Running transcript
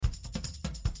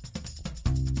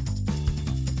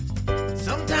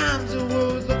Sometimes the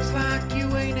world looks like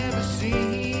you ain't ever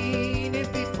seen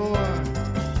it before.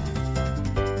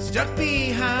 Stuck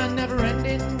behind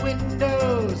never-ending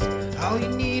windows, all you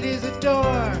need is a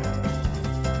door.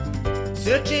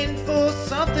 Searching for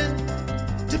something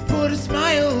to put a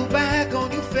smile back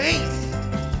on your face.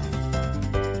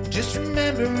 Just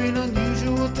remember, in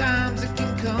unusual times, it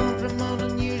can come from an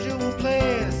unusual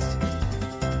place.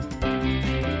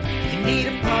 You need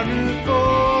a partner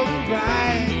for the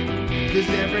ride, 'cause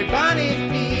everybody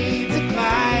needs a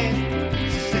Clyde.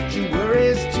 So set your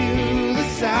worries to the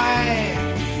side.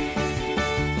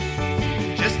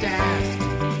 Just ask,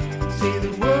 say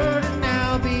the word and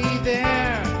I'll be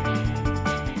there.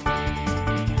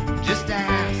 Just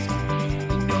ask,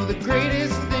 you know the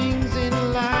greatest things in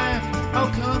life all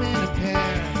come in a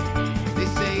pair. They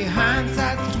say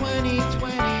hindsight's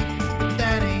 20/20, but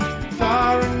that ain't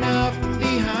far enough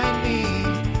behind me.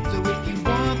 So if you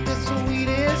want the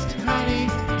sweetest honey,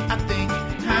 I think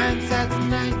hindsight's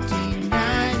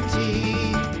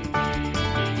 1990.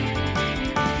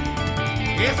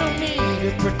 There's no need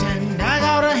to pretend I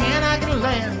got a hand I can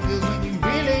lend, 'cause when you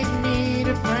really need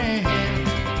a friend,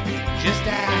 just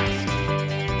ask.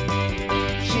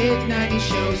 Shit 90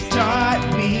 shows taught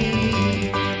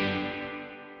me.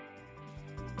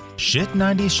 Shit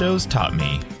 90 Shows Taught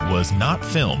Me was not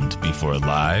filmed before a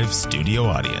live studio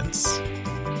audience.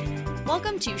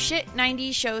 Welcome to Shit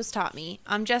 90 Shows Taught Me.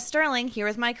 I'm Jess Sterling, here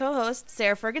with my co-host,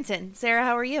 Sarah Ferguson. Sarah,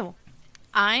 how are you?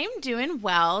 I'm doing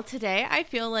well. Today I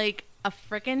feel like a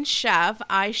frickin' chef.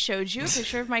 I showed you a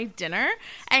picture of my dinner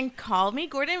and called me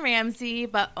Gordon Ramsay,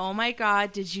 but oh my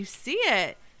God, did you see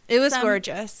it? It was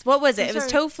gorgeous. What was it? It was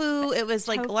sort tofu. It was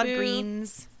like a lot of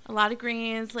greens. A lot of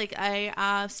greens, like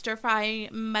a stir-fry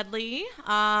medley,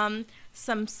 some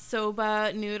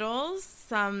soba noodles,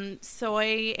 some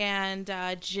soy and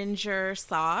ginger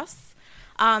sauce.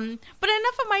 But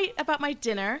enough about my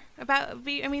dinner.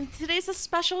 Today's a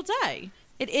special day.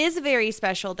 It is a very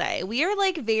special day. We are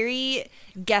like very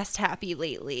guest happy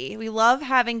lately. We love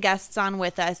having guests on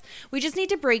with us. We just need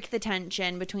to break the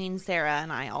tension between Sarah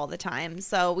and I all the time.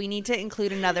 So we need to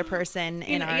include another person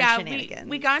in our shenanigans.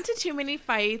 We got into too many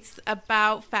fights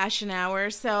about fashion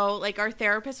hour. So like our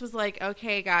therapist was like,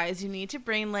 okay, guys, you need to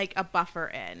bring like a buffer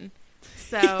in.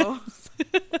 So,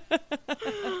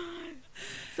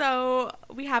 so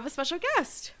we have a special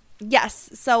guest. Yes.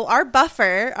 So our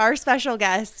buffer, our special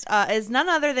guest, is none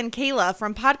other than Kayla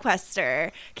from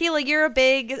Podquester. Kayla, you're a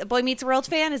big Boy Meets World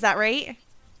fan. Is that right?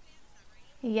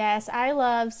 Yes, I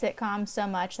love sitcoms so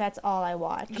much. That's all I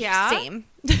watch. Yeah. Same.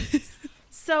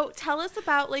 So tell us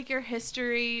about like your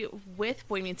history with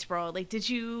Boy Meets World. Like, did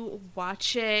you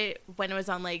watch it when it was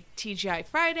on like TGI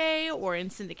Friday or in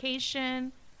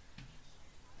syndication?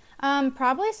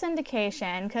 Probably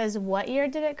syndication, because what year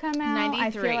did it come out? 93. I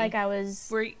feel like I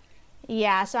was...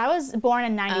 Yeah, so I was born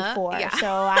in 94, yeah. so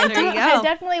I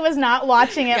definitely was not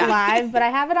watching it live, but I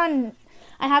have it on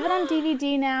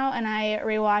DVD now, and I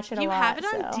rewatch it a lot. You have it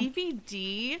on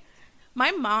DVD? My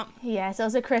mom... Yes, it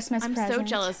was a Christmas present. I'm so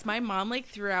jealous. My mom, like,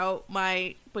 threw out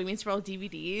my Boy Meets World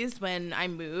DVDs when I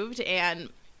moved,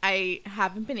 and I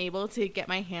haven't been able to get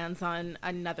my hands on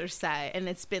another set, and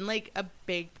it's been, like, a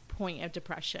big point of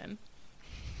depression.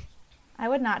 I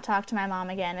would not talk to my mom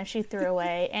again if she threw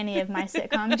away any of my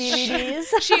sitcom DVDs.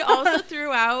 She also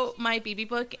threw out my BB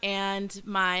book and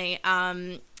my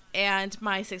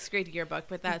 6th grade yearbook,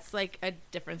 but that's like a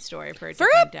different story for a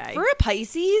different day. For a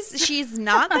Pisces, she's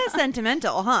not that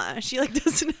sentimental, huh? She like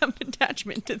doesn't have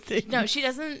attachment to things. No, she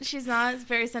doesn't. She's not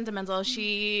very sentimental.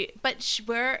 I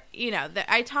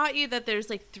taught you that there's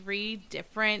like 3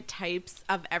 different types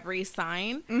of every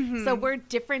sign. Mm-hmm. So we're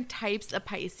different types of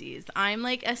Pisces. I'm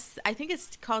like I think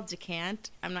it's called decant.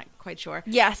 I'm not quite sure.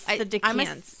 Yes, the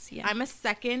decants. I'm a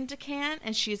second decant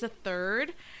and she's a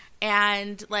third.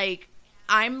 And like,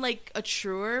 I'm like a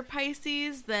truer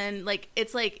Pisces than like,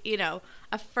 it's like, you know,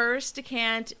 a first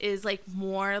decant is like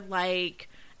more like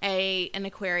an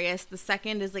Aquarius. The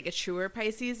second is like a truer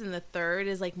Pisces, and the third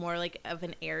is like more like of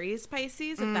an Aries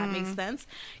Pisces, if that makes sense.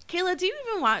 Kayla, do you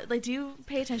even do you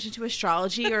pay attention to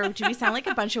astrology, or do we sound like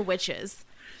a bunch of witches?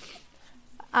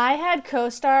 I had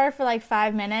CoStar for like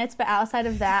 5 minutes, but outside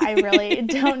of that, I really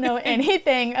don't know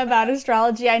anything about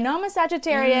astrology. I know I'm a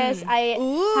Sagittarius. I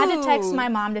had to text my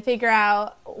mom to figure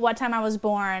out what time I was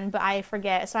born, but I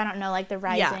forget, so I don't know like the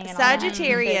rising and all that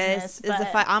Sagittarius is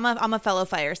I'm a fellow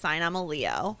fire sign. I'm a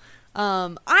Leo.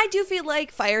 I do feel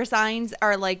like fire signs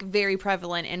are like very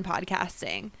prevalent in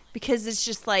podcasting because it's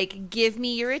just like, give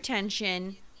me your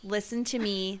attention, listen to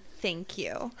me, thank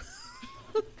you.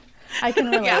 I can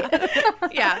relate.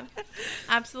 Yeah,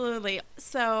 absolutely.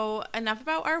 So enough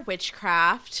about our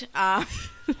witchcraft.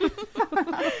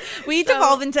 We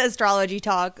devolve into astrology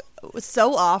talk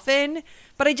so often,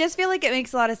 but I just feel like it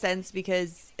makes a lot of sense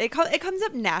because it comes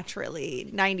up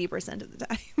naturally 90% of the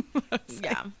time.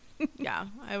 Yeah,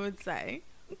 I would say.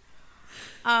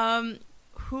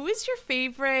 Who is your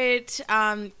favorite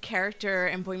character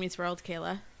in Boy Meets World,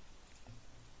 Kayla?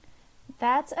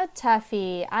 That's a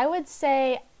toughie. I would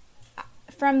say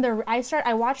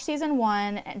I watched season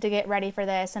 1 to get ready for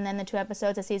this, and then the 2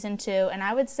 episodes of season 2, and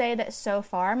I would say that so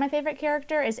far my favorite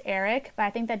character is Eric, but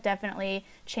I think that definitely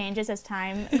changes as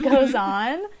time goes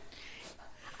on.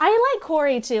 I like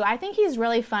Corey too. I think he's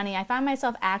really funny. I find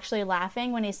myself actually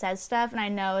laughing when he says stuff, and I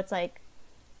know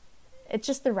it's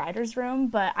just the writer's room,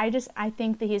 but I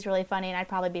think that he's really funny, and I'd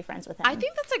probably be friends with him. I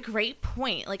think that's a great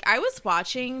point. Like, I was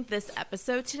watching this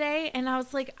episode today, and I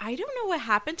was like, I don't know what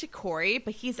happened to Corey,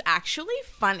 but he's actually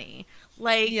funny.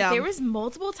 Like, there was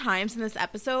multiple times in this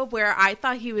episode where I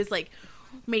thought he was, like,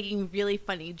 making really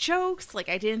funny jokes. Like,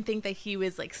 I didn't think that he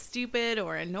was, like, stupid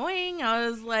or annoying. I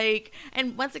was like,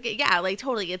 and once again, yeah, like,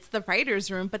 totally, it's the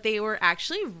writer's room, but they were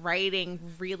actually writing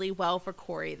really well for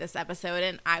Corey this episode,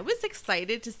 and I was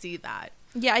excited to see that.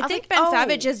 Yeah, I think like, Ben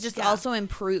Savage has just also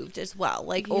improved as well.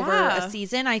 Like, over a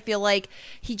season, I feel like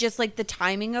he just, like, the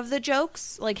timing of the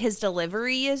jokes, like, his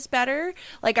delivery is better.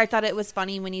 Like, I thought it was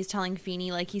funny when he's telling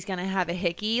Feeney, like, he's gonna have a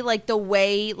hickey. Like, the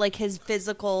way, like, his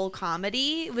physical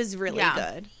comedy was really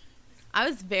good. I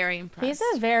was very impressed. He's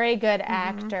a very good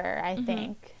actor, I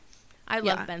think. I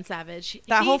love Ben Savage.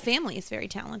 That whole family is very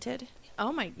talented.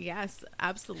 Oh, my, yes,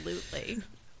 absolutely.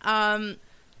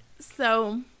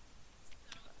 So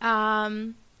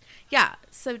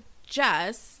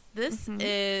Jess, this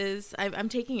is, I'm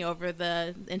taking over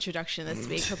the introduction this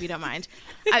week. Hope you don't mind.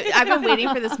 I've been waiting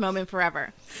for this moment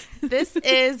forever. This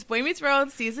is Boy Meets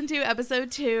World Season 2,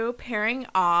 Episode 2, Pairing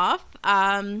Off.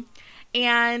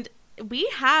 And we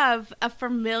have a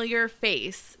familiar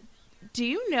face. Do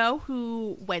you know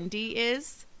who Wendy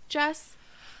is, Jess?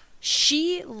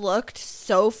 She looked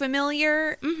so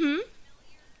familiar.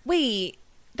 Wait,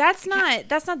 that's not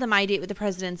the My Date with the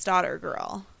President's Daughter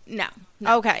girl. No.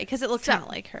 Okay, because it looks kind of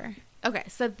like her. Okay,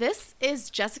 so this is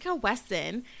Jessica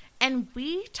Weston, and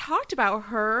we talked about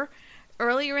her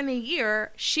earlier in the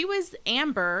year. She was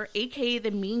Amber, aka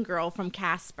the mean girl from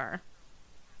Casper.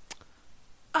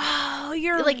 Oh,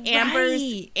 you're like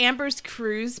right. Amber's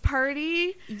cruise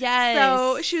party. Yes.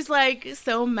 So she was like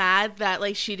so mad that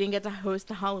like she didn't get to host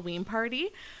the Halloween party.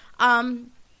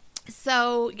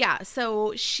 So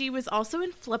she was also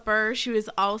in Flipper. She was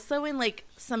also in like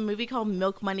some movie called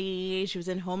Milk Money. She was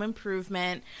in Home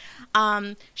Improvement.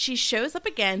 She shows up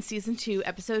again, season 2,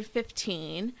 episode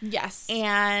 15. Yes.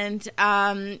 And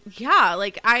and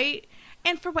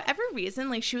for whatever reason,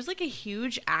 like she was like a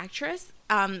huge actress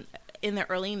in the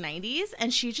early 90s,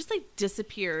 and she just like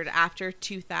disappeared after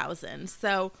 2000.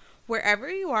 So wherever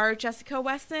you are, Jessica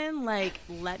Weston, like,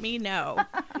 let me know.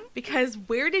 Because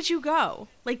where did you go?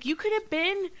 Like, you could have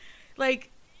been, like,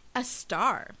 a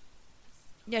star.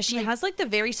 Yeah, she has, like, the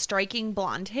very striking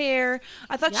blonde hair.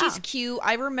 I thought she's cute.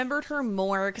 I remembered her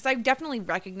more, because I definitely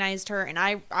recognized her, and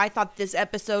I thought this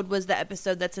episode was the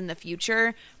episode that's in the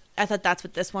future. I thought that's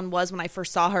what this one was when I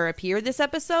first saw her appear this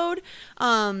episode.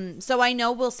 So I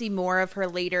know we'll see more of her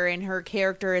later, and her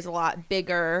character is a lot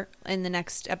bigger in the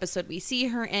next episode we see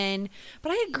her in.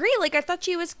 But I agree. Like, I thought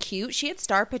she was cute. She had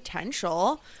star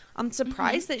potential. I'm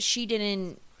surprised that she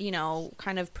didn't,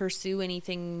 kind of pursue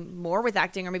anything more with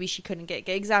acting, or maybe she couldn't get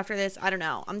gigs after this. I don't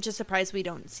know. I'm just surprised we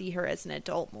don't see her as an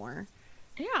adult more.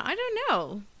 Yeah, I don't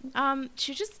know.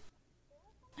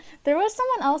 There was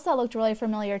someone else that looked really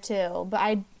familiar too, but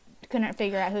I couldn't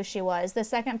figure out who she was. The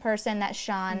second person that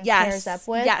Sean pairs up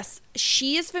with. Yes,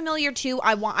 she is familiar too.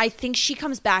 I think she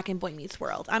comes back in Boy Meets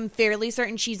World. I'm fairly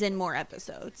certain she's in more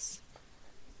episodes.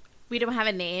 We don't have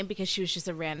a name because she was just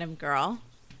a random girl.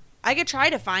 I could try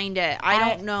to find it. I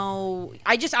don't know.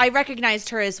 I recognized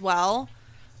her as well.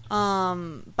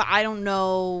 But I don't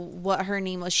know what her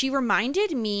name was. She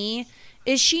reminded me,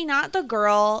 is she not the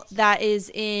girl that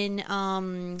is in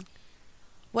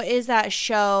what is that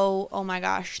show? Oh my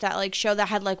gosh, that like show that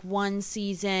had like one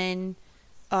season.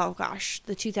 Oh gosh,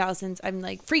 the 2000s. I'm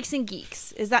like Freaks and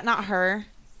Geeks. Is that not her?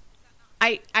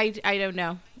 I don't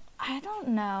know. I don't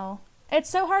know. It's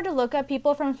so hard to look up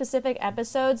people from specific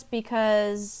episodes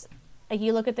because like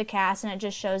you look at the cast and it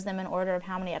just shows them in order of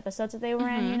how many episodes that they were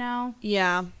in,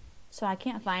 Yeah. So I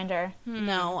can't find her.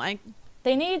 No,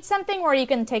 They need something where you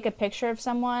can take a picture of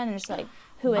someone and just like,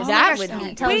 who is that that? would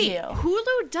be Tells Wait, you.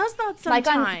 Hulu does that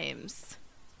sometimes.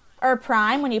 Or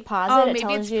Prime, when you pause Oh, it, maybe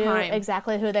tells it's you Prime.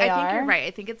 exactly who they I are. think you're right.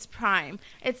 I think it's Prime.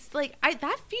 It's like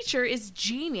that feature is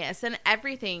genius, and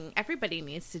everybody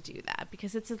needs to do that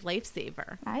because it's a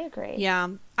lifesaver. I agree. Yeah,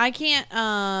 I can't.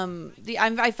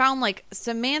 I found like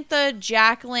Samantha,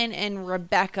 Jacqueline, and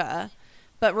Rebecca,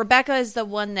 but Rebecca is the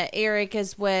one that Eric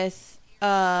is with.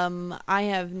 I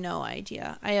have no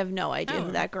idea.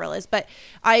 Who that girl is, but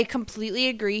I completely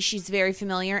agree. She's very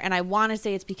familiar, and I want to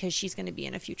say it's because she's going to be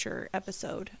in a future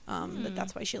episode.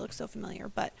 That's why she looks so familiar.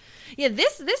 But yeah,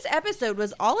 this episode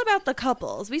was all about the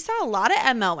couples. We saw a lot of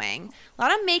MOing, a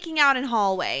lot of making out in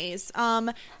hallways.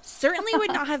 Certainly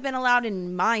would not have been allowed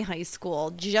in my high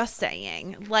school. Just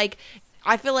saying, like.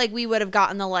 I feel like we would have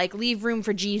gotten the like leave room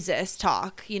for Jesus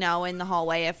talk, in the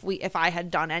hallway if I had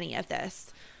done any of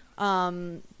this.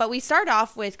 But we start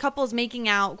off with couples making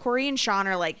out. Corey and Sean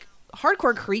are like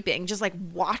hardcore creeping, just like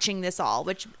watching this all,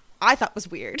 which I thought was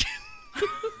weird.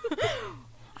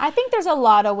 I think there's a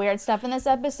lot of weird stuff in this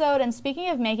episode. And speaking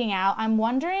of making out, I'm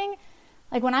wondering,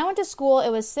 like when I went to school, it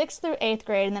was 6th through 8th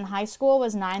grade, and then high school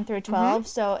was 9 through 12.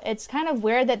 So it's kind of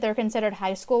weird that they're considered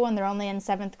high school when they're only in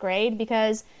 7th grade,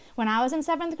 because when I was in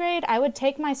 7th grade, I would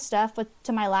take my stuff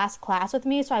to my last class with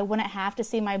me so I wouldn't have to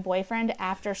see my boyfriend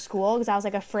after school because I was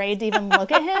like afraid to even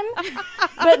look at him.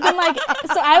 But then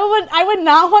so I would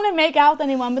not want to make out with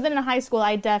anyone. But then in high school,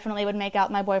 I definitely would make out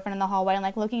with my boyfriend in the hallway. And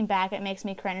like looking back, it makes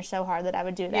me cringe so hard that I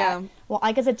would do that. Yeah. Well,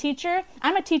 like as a teacher,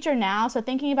 I'm a teacher now, so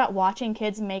thinking about watching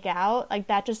kids make out, like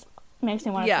that just makes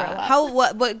me want to throw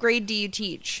up. What grade do you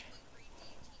teach?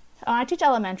 Oh, I teach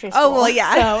elementary school. Oh well,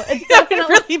 yeah. So it's That would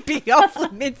definitely really be off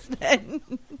limits then.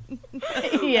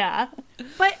 yeah.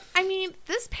 But I mean,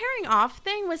 this pairing off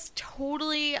thing was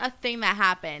totally a thing that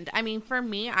happened. I mean, for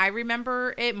me, I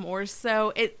remember it more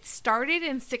so. It started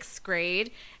in 6th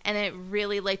grade and it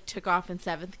really like took off in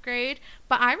 7th grade.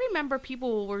 But I remember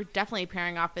people were definitely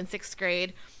pairing off in 6th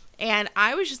grade, and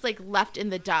I was just like left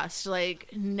in the dust, like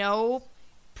no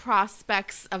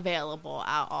prospects available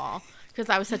at all. Because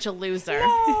I was such a loser.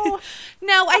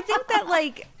 No, I think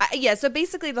that so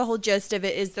basically the whole gist of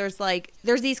it is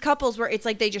there's these couples where it's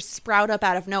like they just sprout up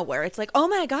out of nowhere. It's like, oh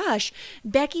my gosh,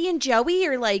 Becky and Joey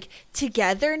are like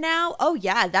together now. Oh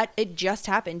yeah, it just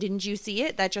happened. Didn't you see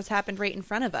it? That just happened right in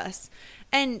front of us.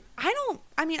 And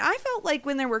I felt like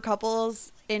when there were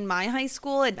couples in my high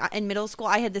school and in middle school,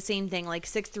 I had the same thing, like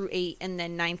 6 through 8 and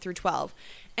then 9 through 12.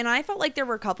 And I felt like there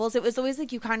were couples. It was always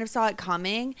like you kind of saw it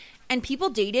coming, and people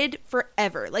dated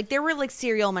forever. Like there were like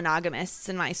serial monogamists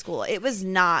in my school. It was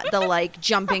not the like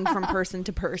jumping from person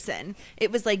to person.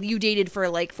 It was like you dated for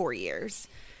like 4 years.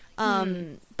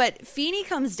 But Feeney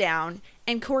comes down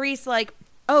and Corey's like,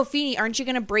 oh, Feeney, aren't you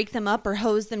going to break them up or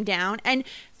hose them down? And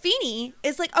Feeney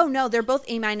is like, oh no, they're both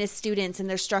A- students and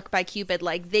they're struck by Cupid.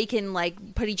 Like they can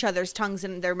like put each other's tongues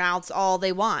in their mouths all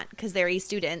they want because they're A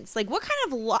students. Like what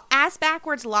kind of ass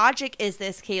backwards logic is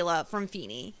this, Kayla, from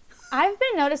Feeney? I've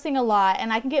been noticing a lot,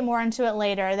 and I can get more into it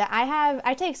later, that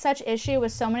I take such issue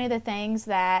with so many of the things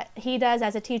that he does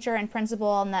as a teacher and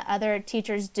principal and that other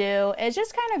teachers do. It's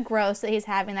just kind of gross that he's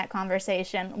having that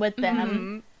conversation with them.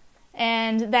 Mm-hmm.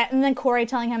 And then Corey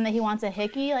telling him that he wants a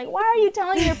hickey. Like, why are you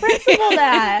telling your principal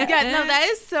that? Yeah, no, that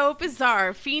is so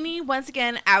bizarre. Feeney, once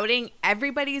again, outing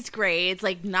everybody's grades.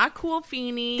 Like, not cool,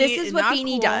 Feeney. This is what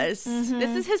Feeney does. Mm-hmm.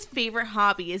 This is his favorite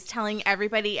hobby, is telling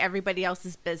everybody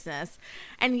else's business.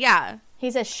 And yeah.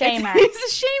 He's a shamer. He's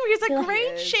a shamer. He's a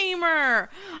great shamer.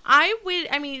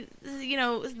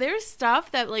 There's stuff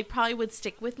that, like, probably would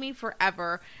stick with me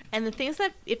forever. And the things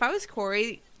that, if I was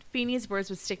Corey, Feeney's words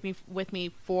would stick with me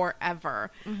forever.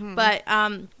 Mm-hmm. But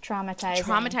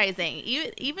traumatizing.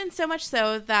 Even so much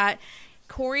so that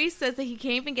Corey says that he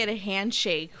can't even get a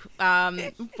handshake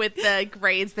with the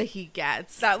grades that he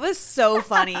gets. That was so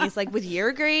funny. He's like, with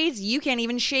your grades, you can't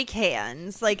even shake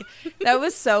hands. Like, that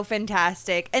was so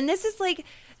fantastic. And this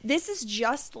is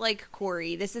just like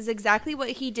Corey. This is exactly what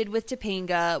he did with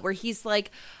Topanga, where he's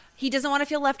like, he doesn't want to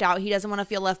feel left out. He doesn't want to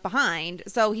feel left behind.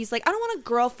 So he's like, I don't want a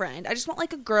girlfriend. I just want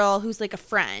like a girl who's like a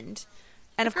friend.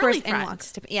 And of course, in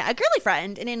walks a girly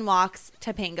friend. And in walks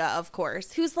Topanga, of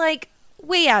course, who's like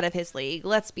way out of his league.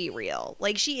 Let's be real.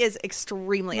 Like she is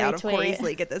extremely out of Corey's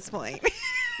league at this point.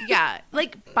 Yeah.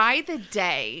 Like by the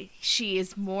day, she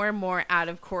is more and more out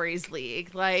of Corey's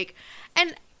league. Like,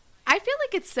 and I feel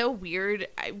like it's so weird.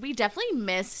 We definitely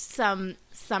missed some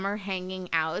summer hanging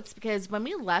outs because when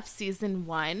we left season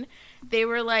 1, they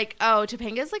were like, oh,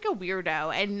 Topanga's like a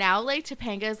weirdo. And now like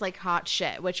Topanga's like hot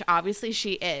shit, which obviously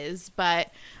she is.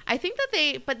 But I think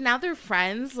that but now they're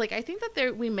friends. Like I think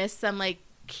that we missed some like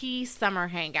key summer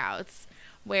hangouts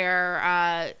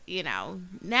where,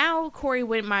 now Corey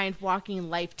wouldn't mind walking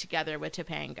life together with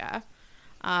Topanga.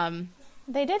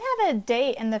 They did have a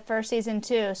date in the first season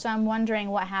too, so I'm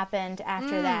wondering what happened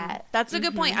after that. That's a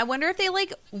good point. I wonder if they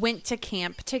like went to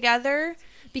camp together,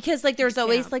 because like there's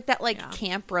always like that like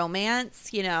camp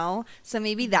romance, you know? So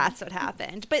maybe that's what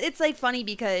happened. But it's like funny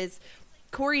because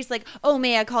Corey's like, "Oh,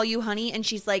 may I call you honey?" And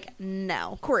she's like,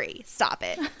 "No, Corey, stop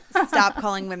it. Stop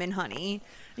calling women honey."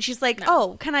 And she's like,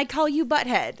 "Oh, can I call you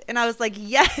butthead?" And I was like,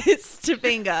 "Yes,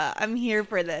 Topanga, I'm here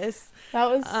for this." That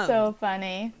was so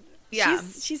funny. Yeah,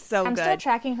 she's so I'm good. still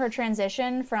tracking her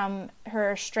transition from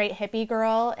her straight hippie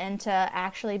girl into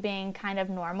actually being kind of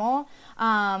normal.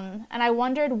 And I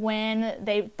wondered when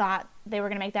they thought they were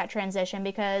going to make that transition,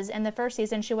 because in the first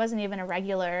season, she wasn't even a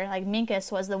regular. Like,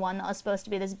 Minkus was the one that was supposed to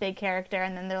be this big character.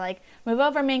 And then they're like, "Move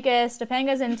over, Minkus.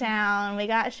 Topanga's in town. We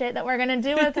got shit that we're going to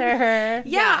do with her."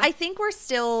 Yeah, I think we're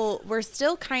still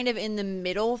kind of in the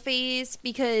middle phase,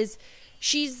 because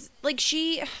she's like,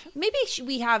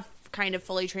 we have kind of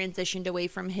fully transitioned away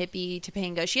from hippie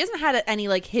Topanga. She hasn't had any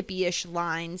like hippie-ish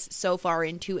lines so far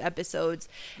in 2 episodes.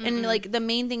 And like the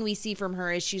main thing we see from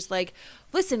her is she's like,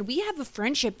 "Listen, we have a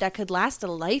friendship that could last a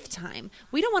lifetime.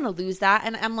 We don't want to lose that."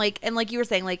 And I'm like, and like you were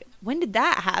saying, like, when did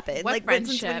that happen? What like,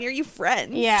 friendship? since when are you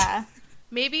friends? Yeah.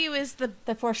 Maybe it was the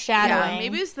foreshadowing. Yeah,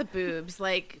 maybe it was the boobs.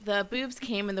 Like, the boobs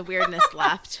came and the weirdness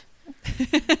left.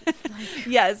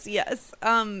 Yes.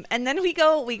 And then we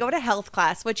go to health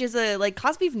class, which is a like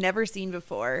class we've never seen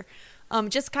before.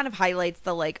 Just kind of highlights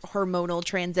the like hormonal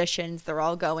transitions they're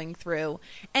all going through.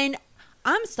 And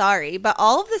I'm sorry, but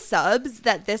all of the subs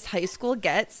that this high school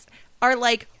gets are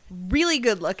like really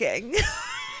good looking.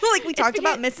 Like we talked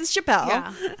about Mrs.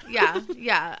 Chappelle. Yeah.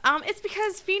 It's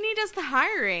because Feeney does the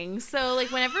hiring. So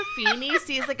like whenever Feeney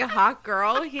sees like a hot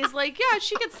girl, he's like, "Yeah,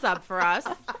 she could sub for us."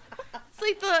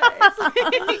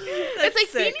 It's like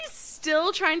Feeney's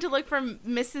still trying to look for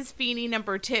Mrs. Feeney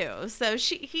number 2. So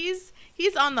he's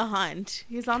on the hunt.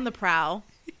 He's on the prowl.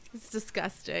 It's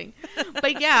disgusting.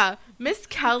 But yeah, Miss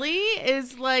Kelly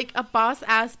is like a boss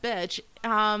ass bitch.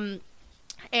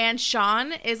 And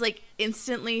Sean is like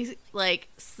instantly like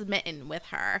smitten with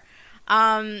her.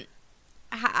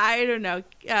 I don't know.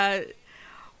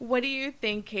 What do you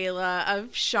think, Kayla,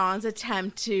 of Sean's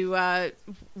attempt to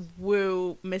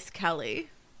woo Miss Kelly?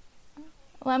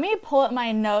 Let me pull up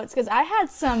my notes, because I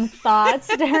had some thoughts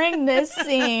during this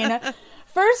scene.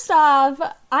 First off,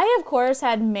 I, of course,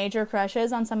 had major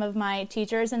crushes on some of my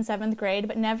teachers in 7th grade,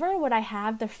 but never would I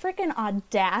have the freaking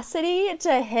audacity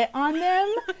to hit on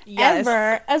them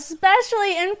ever,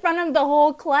 especially in front of the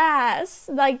whole class.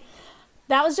 Like,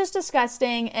 that was just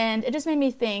disgusting, and it just made me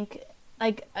think,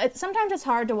 like, sometimes it's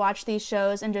hard to watch these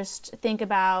shows and just think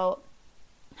about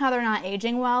how they're not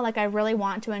aging well. Like, I really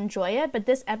want to enjoy it, but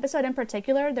this episode in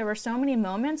particular, there were so many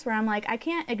moments where I'm like, I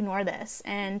can't ignore this,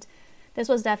 and this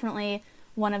was definitely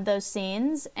one of those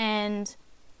scenes, and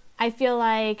I feel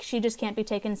like she just can't be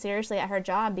taken seriously at her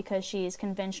job because she's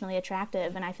conventionally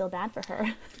attractive, and I feel bad for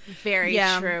her. Very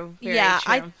true. Very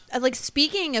true. I like,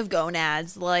 speaking of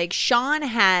gonads, like Sean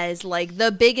has like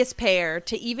the biggest pair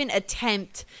to even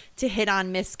attempt to hit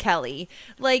on Miss Kelly.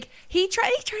 Like he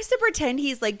tries to pretend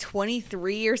he's like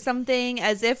 23 or something,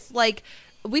 as if like,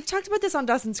 we've talked about this on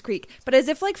Dawson's Creek, but as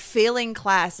if like failing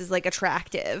class is like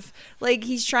attractive. Like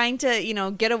he's trying to, you know,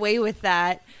 get away with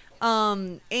that.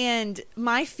 And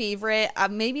my favorite,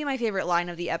 maybe my favorite line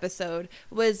of the episode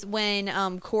was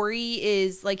when Corey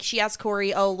is like, she asks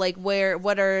Corey, "Oh, like where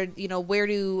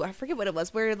do, I forget what it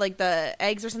was, where like the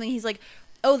eggs or something." He's like,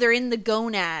 "Oh, they're in the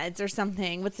gonads or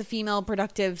something. What's the female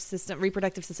reproductive system,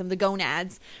 the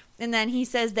gonads." And then he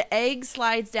says the egg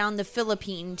slides down the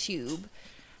Philippine tube.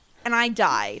 And I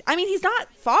died. I mean, he's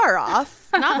not far off,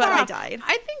 but I died.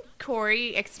 I think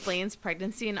Corey explains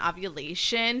pregnancy and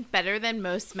ovulation better than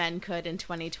most men could in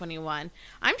 2021.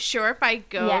 I'm sure if I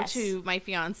go to my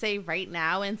fiance right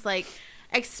now and it's like,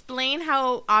 explain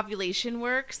how ovulation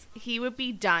works, he would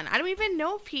be done. I don't even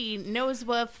know if he knows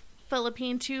what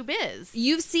Philippine tube is. Have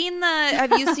you seen the,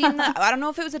 I don't know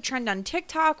if it was a trend on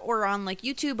TikTok or on like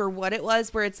YouTube or what it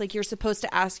was, where it's like you're supposed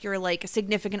to ask your like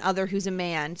significant other who's a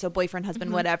man, so boyfriend,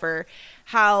 husband, whatever,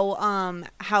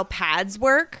 how pads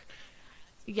work.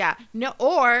 Yeah. No,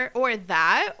 or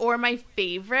my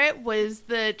favorite was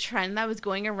the trend that was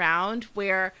going around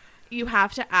where you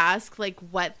have to ask like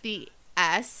what the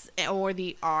S or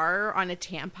the R on a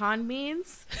tampon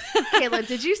means. Kayla,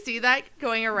 did you see that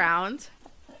going around?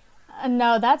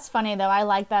 No, that's funny though. I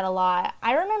like that a lot.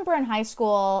 I remember in high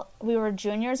school, we were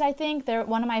juniors, I think.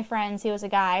 One of my friends, he was a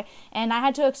guy, and I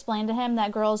had to explain to him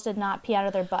that girls did not pee out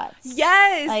of their butts.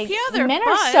 Yes, like, pee out of their men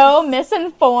butts. are so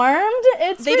misinformed.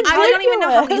 It's they ridiculous. probably don't even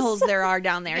know how many holes there are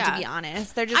down there. To be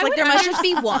honest, they're just like, there must just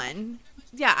be one.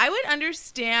 Yeah, I would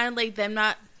understand like them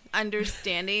not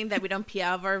understanding that we don't pee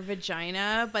out of our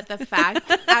vagina, but the fact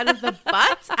out of the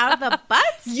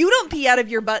butts. You don't pee out of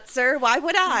your butt, sir. Why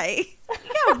would I?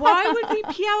 Yeah, why would we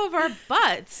pee out of our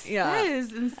butts? Yeah. That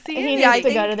is insane. He needs Yeah, I to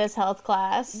go think- to this health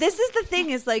class. This is the thing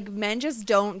is like men just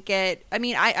don't get I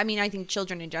mean I think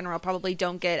children in general probably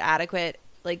don't get adequate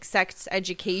like sex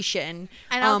education.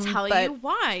 And I'll tell but- you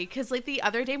why. Because like the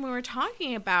other day when we were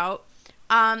talking about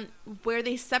where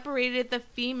they separated the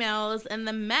females and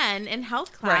the men in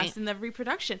health class Right. in the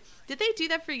reproduction. Did they do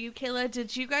that for you, Kayla?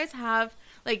 Did you guys have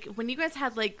like when you guys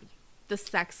had like the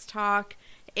sex talk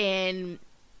in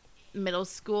middle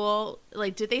school,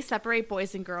 like did they separate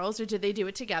boys and girls or did they do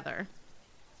it together?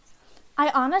 I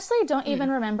honestly don't Hmm.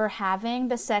 even remember having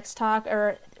the sex talk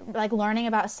or like learning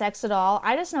about sex at all.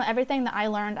 I just know everything that I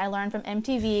learned from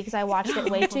MTV because I watched it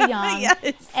way too young.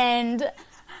 Yes. And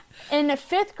in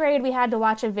 5th grade, we had to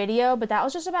watch a video, but that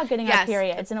was just about getting our Yes.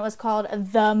 periods, and it was called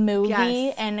The Movie.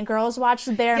 Yes. And girls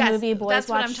watched their Yes, movie, boys that's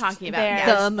what I'm watched talking about. theirs.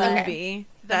 Yes. The Okay. movie.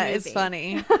 That is movie.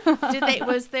 funny. Did they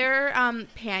was there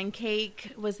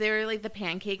pancake was there like the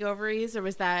pancake ovaries or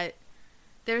was that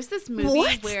there's this movie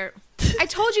What? where I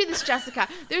told you this, Jessica.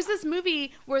 There's this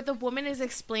movie where the woman is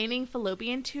explaining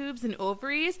fallopian tubes and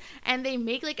ovaries and they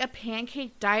make like a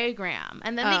pancake diagram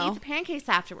and then they Oh. eat the pancakes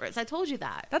afterwards. I told you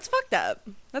that. That's fucked up.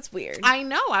 That's weird. I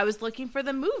know. I was looking for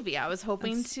the movie. I was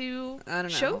hoping That's- to I don't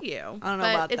know. show you. I don't know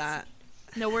but about it's that.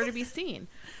 Nowhere to be seen.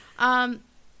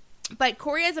 But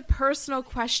Corey has a personal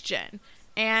question,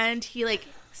 and he like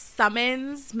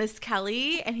summons Miss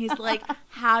Kelly, and he's like,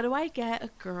 "How do I get a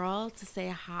girl to say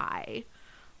hi?"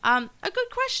 A good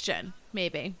question,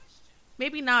 maybe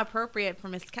not appropriate for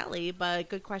Miss Kelly, but a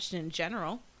good question in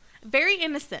general. Very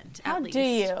innocent, How at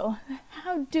least.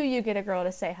 How do you get a girl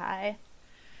to say hi?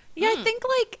 Yeah, I think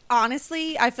like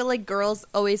honestly, I feel like girls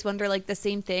always wonder like the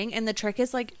same thing, and the trick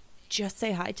is like just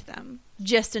say hi to them.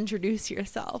 Just introduce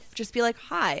yourself. Just be like,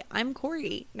 "Hi, I'm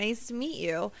Corey. Nice to meet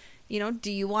you. You know,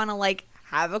 do you want to like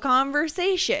have a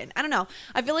conversation?" I don't know.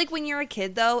 I feel like when you're a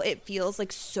kid though, it feels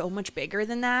like so much bigger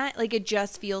than that. Like it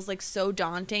just feels like so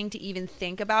daunting to even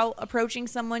think about approaching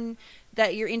someone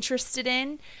that you're interested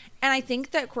in. And I think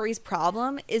that Corey's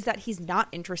problem is that he's not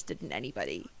interested in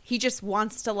anybody. He just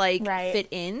wants to like Right. fit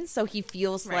in. So he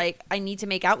feels Right. like I need to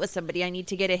make out with somebody. I need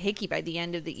to get a hickey by the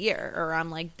end of the year or I'm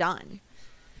like done.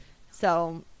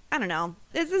 So I don't know.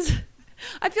 This is,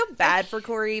 I feel bad for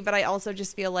Corey, but I also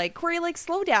just feel like Corey, like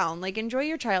slow down, like enjoy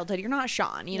your childhood. You're not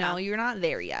Sean, you know, Yeah. you're not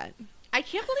there yet. I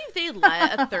can't believe they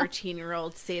let a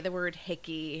 13-year-old say the word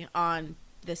hickey on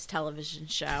this television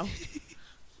show.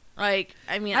 Like,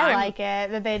 I mean, I like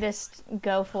it that they just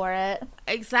go for it.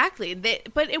 Exactly.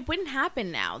 But it wouldn't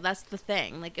happen now. That's the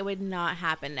thing. Like, it would not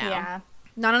happen now. Yeah.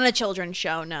 Not on a children's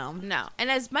show, no. No. And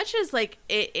as much as, like,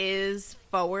 it is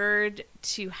forward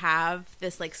to have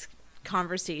this, like,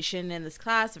 conversation in this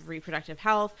class of reproductive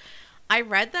health, I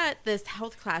read that this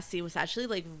health class scene was actually,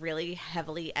 like, really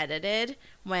heavily edited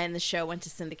when the show went to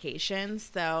syndication.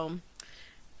 So,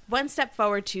 one step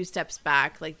forward, 2 steps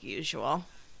back, like usual.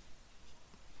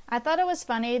 I thought it was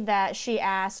funny that she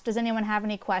asked, "Does anyone have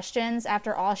any questions?"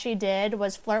 after all she did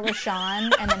was flirt with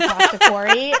Sean and then talk to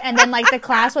Corey. And then, like, the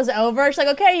class was over. She's like,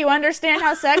 "Okay, you understand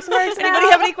how sex works now?" Anybody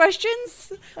have any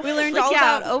questions? We learned Like, all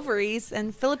yeah. about ovaries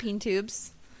and fallopian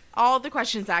tubes. All the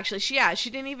questions, actually. She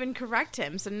didn't even correct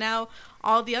him. So now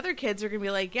all the other kids are going to be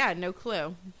like, yeah, no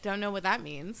clue. Don't know what that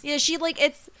means. Yeah, she like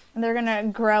it's And they're going to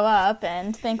grow up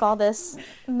and think all this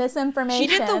misinformation.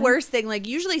 she did the worst thing. Like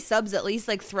usually subs at least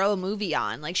like throw a movie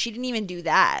on. Like she didn't even do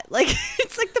that. Like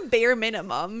it's like the bare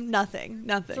minimum. Nothing.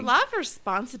 It's a lot of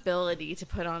responsibility to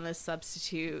put on as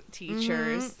substitute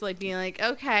teachers. Like being like,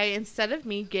 okay, instead of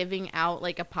me giving out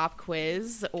like a pop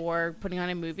quiz or putting on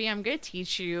a movie, I'm going to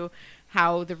teach you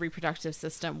how the reproductive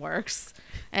system works.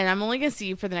 And I'm only going to see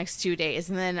you for the next 2 days.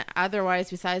 And then otherwise,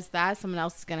 besides that, someone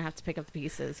else is going to have to pick up the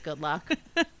pieces. Good luck.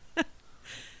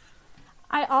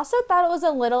 I also thought it was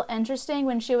a little interesting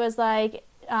when she was like,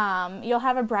 you'll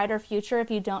have a brighter future if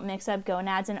you don't mix up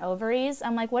gonads and ovaries.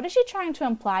 I'm like, what is she trying to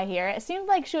imply here? It seemed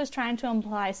like she was trying to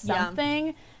imply something.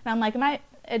 And I'm like,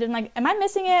 am I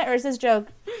missing it? Or is this joke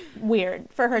weird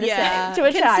for her to say to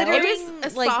a child? It Considering-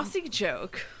 was a like- saucy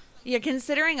joke. Yeah,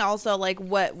 considering also like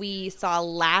what we saw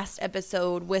last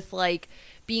episode with like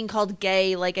being called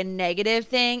gay like a negative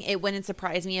thing, it wouldn't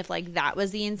surprise me if like that was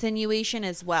the insinuation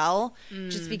as well.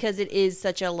 Just because it is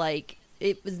such a like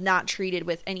it was not treated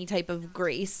with any type of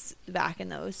grace back in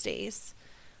those days.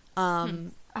 I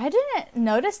didn't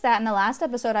notice that in the last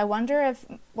episode. I wonder if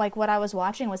like what I was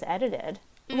watching was edited.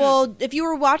 Well, if you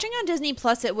were watching on Disney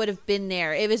Plus, it would have been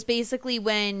there. It was basically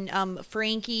when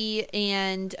Frankie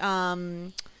and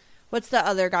what's the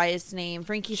other guy's name?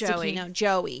 Frankie Joey. Stachino,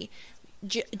 Joey.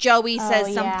 Joey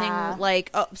says something yeah.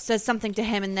 like says something to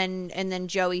him, and then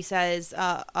Joey says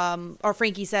or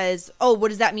Frankie says, "Oh, what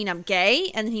does that mean? I'm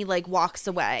gay?" And then he like walks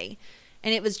away,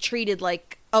 and it was treated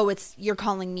like, "Oh, it's you're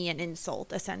calling me an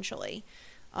insult," essentially.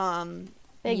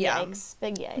 Big Yeah. yikes.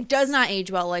 Big yikes. Does not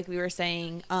age well, like we were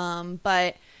saying.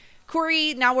 But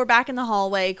Corey, now we're back in the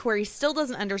hallway. Corey still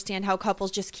doesn't understand how couples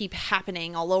just keep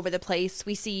happening all over the place.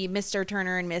 We see Mr.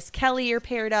 Turner and Miss Kelly are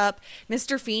paired up.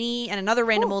 Mr. Feeney and another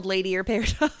random old lady are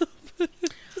paired up.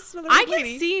 Just another I old can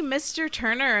lady. see Mr.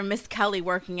 Turner and Miss Kelly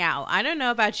working out. I don't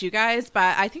know about you guys,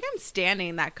 but I think I'm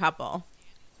standing that couple.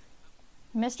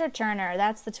 Mr. Turner,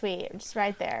 that's the tweet. Just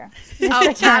right there. Oh,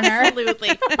 Mr. Turner. absolutely.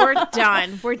 We're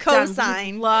done. We're Co-sign.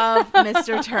 done. We love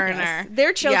Mr. Turner.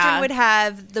 Their children Yeah. would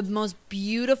have the most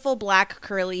beautiful black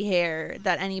curly hair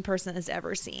that any person has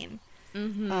ever seen.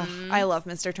 Ugh, I love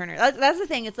Mr. Turner. That's the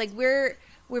thing. It's like we're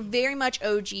very much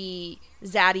OG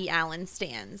Zaddy Allen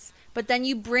stans, but then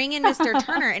you bring in Mr.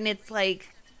 Turner, and it's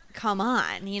like, come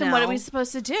on, you Then know. what are we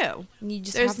supposed to do? You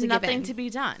just There's have to nothing give in. to be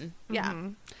done. Yeah.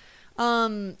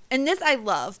 And this I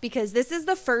love because this is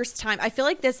the first time I feel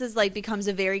like this is like becomes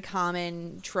a very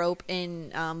common trope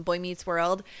in Boy Meets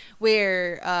World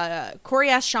where Corey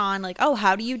asks Sean like, "Oh,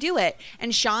 how do you do it?"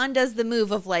 And Sean does the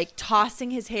move of like tossing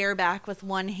his hair back with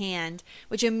one hand,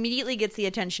 which immediately gets the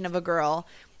attention of a girl.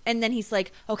 And then he's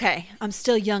like, "Okay, I'm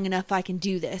still young enough I can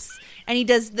do this." And he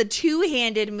does the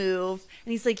two-handed move,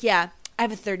 and he's like, "Yeah, I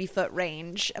have a 30-foot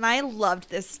range." And I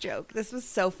loved this joke. This was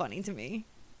so funny to me.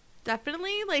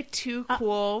 Definitely like too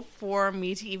cool for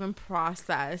me to even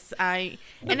process. And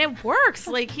it works.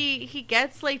 Like he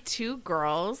gets like two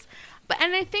girls,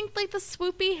 and I think like the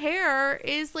swoopy hair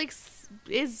is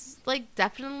like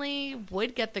definitely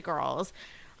would get the girls.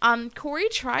 Corey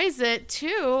tries it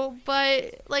too,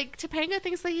 but like Topanga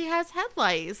thinks that he has head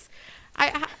lice.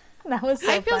 That was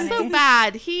so I feel funny. so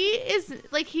bad.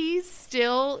 He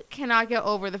still cannot get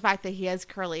over the fact that he has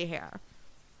curly hair.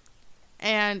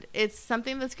 And it's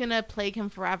something that's going to plague him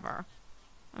forever.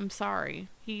 I'm sorry.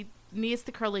 He needs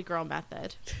the curly girl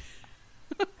method.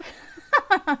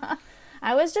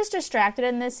 I was just distracted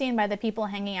in this scene by the people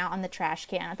hanging out on the trash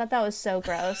can. I thought that was so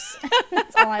gross.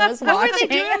 That's all I was watching. What were they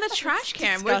doing in the trash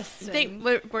can? disgusting.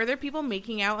 Were there people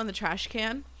making out on the trash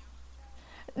can?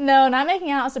 No, not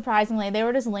making out, surprisingly. They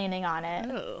were just leaning on it.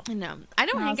 No. I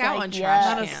don't And I hang was out like, on yes. trash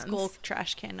Not a cans. school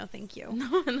trash can, no thank you.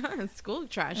 No, not a school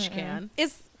trash can.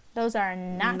 It's Those are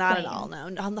not not clean. at all,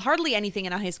 no. Hardly anything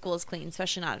in a high school is clean,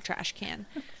 especially not a trash can.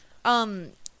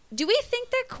 Do we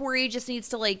think that Corey just needs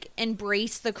to like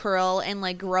embrace the curl and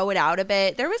like grow it out a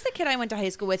bit? There was a kid I went to high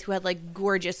school with who had like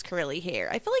gorgeous curly hair.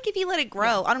 I feel like if he let it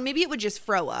grow, I don't know, maybe it would just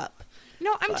fro up.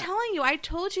 No, I'm telling you, I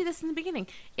told you this in the beginning.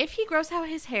 If he grows out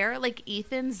his hair like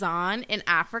Ethan Zahn in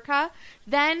Africa,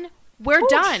 then we're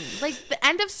done. Like the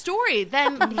end of story.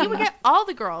 Then he would get all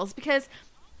the girls because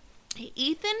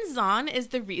Ethan Zahn is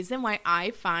the reason why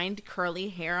I find curly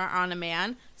hair on a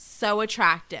man so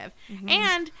attractive.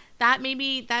 And that made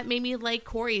me like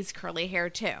Corey's curly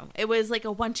hair too. It was like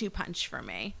a 1-2 punch for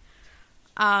me.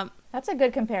 That's a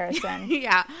good comparison.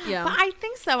 Yeah. Yeah. But I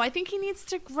think so. I think he needs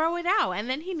to grow it out. And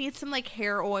then he needs some like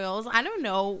hair oils. I don't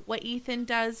know what Ethan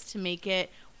does to make it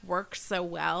work so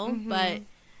well, but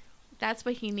that's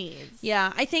what he needs.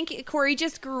 Yeah, I think Corey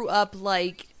just grew up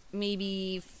like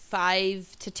maybe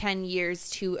 5 to 10 years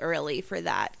too early for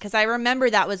that. Because I remember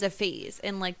that was a phase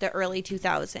in like the early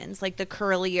 2000s, like the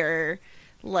curlier,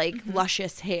 like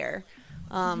luscious hair.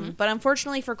 But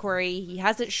unfortunately for Corey, he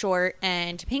has it short,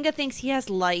 and Topanga thinks he has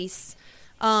lice.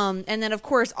 And then, of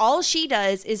course, all she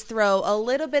does is throw a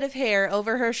little bit of hair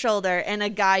over her shoulder, and a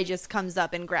guy just comes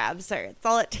up and grabs her. It's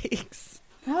all it takes.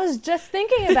 I was just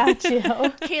thinking about you.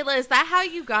 Kayla, is that how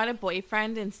you got a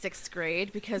boyfriend in 6th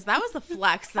grade? Because that was a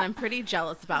flex, and I'm pretty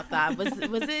jealous about that. Was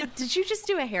it? Did you just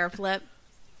do a hair flip?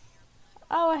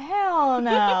 Oh, hell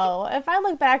no. If I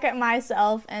look back at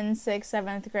myself in 6th,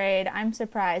 7th grade, I'm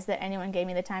surprised that anyone gave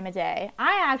me the time of day.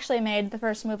 I actually made the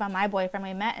first move on my boyfriend.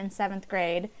 We met in 7th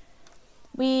grade.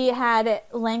 We had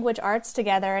language arts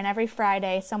together, and every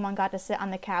Friday someone got to sit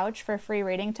on the couch for free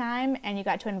reading time, and you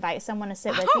got to invite someone to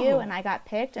sit with you, and I got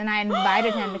picked, and I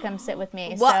invited him to come sit with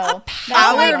me. What so a that's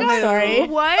power my move. story.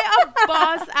 What a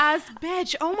boss-ass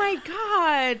bitch. Oh, my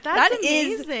God. That's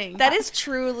Is amazing. that is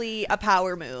truly a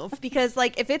power move, because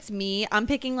like if it's me, I'm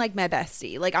picking like my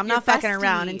bestie. Like I'm Your not fucking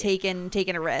around and bestie.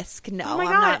 taking a risk. No, Oh my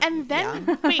I'm God. not. And then,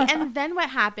 yeah. wait, and then what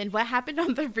happened? What happened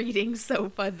on the reading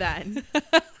sofa then?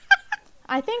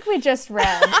 I think we just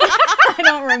read. I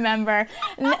don't remember.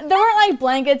 There weren't like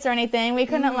blankets or anything. We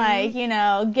couldn't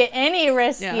get any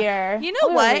riskier. You know We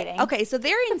were what? reading. Okay, so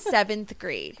they're in 7th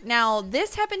grade. Now,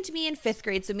 this happened to me in 5th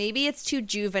grade, so maybe it's too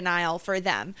juvenile for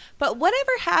them. But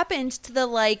whatever happened to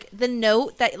the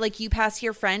note that like you pass to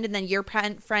your friend and then your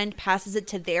friend passes it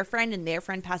to their friend and their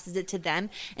friend passes it to them,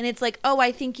 and it's like, "Oh,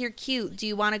 I think you're cute. Do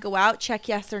you want to go out? Check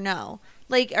yes or no."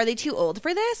 Like, are they too old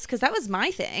for this? Cuz that was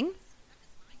my thing.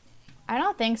 I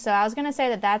don't think so. I was going to say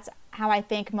that that's how I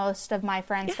think most of my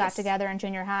friends got Yes. together in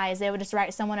junior high. Is they would just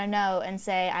write someone a note and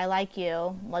say, I like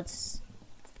you. Let's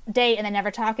date, and then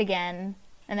never talk again,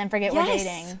 and then forget we're Yes.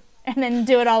 dating, and then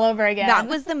do it all over again. That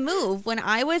was the move when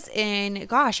I was in,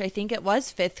 I think it was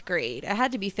 5th grade. It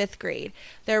had to be 5th grade.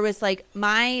 There was like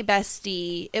my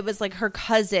bestie, it was like her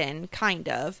cousin, kind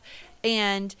of.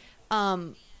 And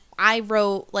I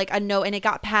wrote like a note and it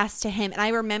got passed to him. And I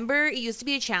remember it used to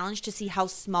be a challenge to see how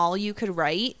small you could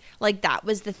write. Like that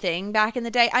was the thing back in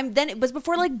the day. Then it was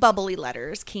before like bubbly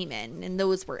letters came in and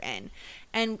those were in.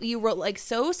 And you wrote like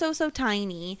so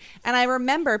tiny. And I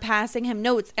remember passing him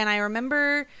notes and I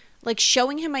remember like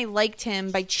showing him I liked him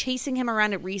by chasing him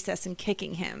around at recess and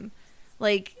kicking him.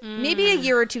 Like maybe a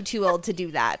year or two too old to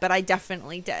do that, but I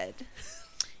definitely did.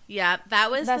 Yeah, that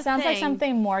sounds like thing.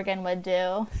 something Morgan would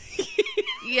do.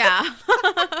 Yeah.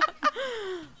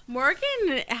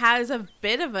 Morgan has a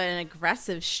bit of an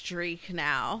aggressive streak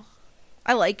now.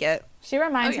 I like it. She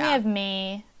reminds yeah. me of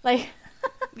me. Like,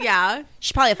 Yeah.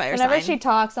 She's probably a fire whenever sign. she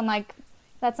talks, I'm like,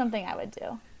 that's something I would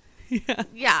do.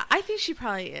 Yeah, I think she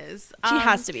probably is. She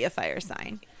has to be a fire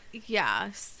sign.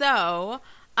 Yeah. So,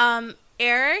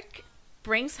 Eric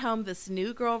brings home this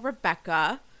new girl,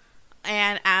 Rebecca,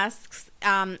 and asks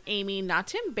Amy not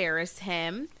to embarrass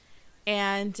him.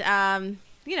 And,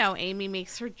 Amy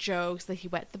makes her jokes that he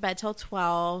wet the bed till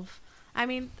 12. I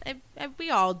mean, we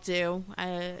all do.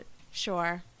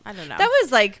 Sure. I don't know. That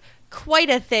was like quite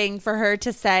a thing for her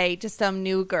to say to some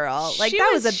new girl. Like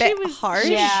that was a bit harsh.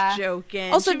 She Yeah. was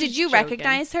joking. Also, She did was you joking.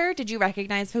 recognize her? Did you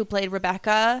recognize who played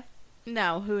Rebecca?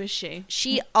 No, who is she?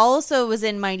 She also was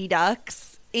in Mighty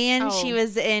Ducks, and she Oh.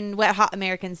 was in Wet Hot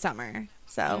American Summer.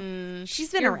 So she's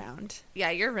been you're- around. Yeah,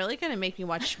 you're really going to make me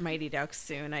watch Mighty Ducks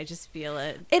soon. I just feel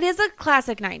it. It is a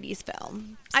classic 90s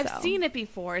film. I've so. seen it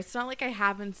before. It's not like I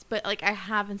haven't, but like I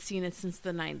haven't seen it since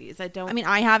the 90s. I mean,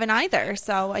 I haven't either.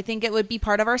 So I think it would be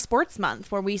part of our sports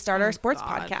month where we start our sports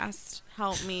God. podcast.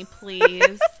 Help me,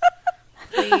 please.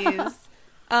 Please.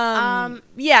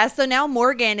 Yeah, so now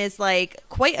Morgan is like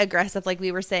quite aggressive, like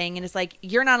we were saying, and it's like,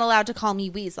 you're not allowed to call me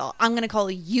Weasel. I'm going to call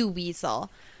you Weasel.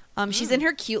 She's in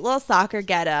her cute little soccer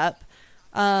getup.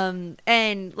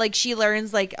 And like she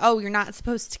learns like, oh, you're not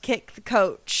supposed to kick the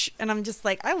coach. And I'm just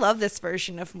like, I love this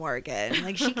version of Morgan.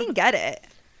 Like she can get it.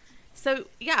 So,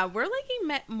 yeah, we're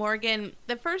liking Morgan.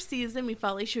 The first season, we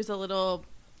felt like she was a little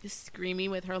screamy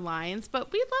with her lines,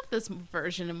 but we love this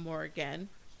version of Morgan.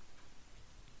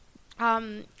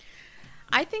 I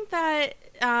think that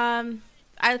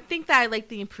I like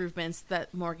the improvements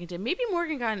that Morgan did. Maybe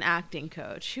Morgan got an acting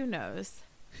coach. Who knows?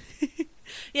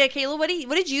 Yeah, Kayla, what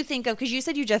did you think of? Because you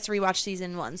said you just rewatched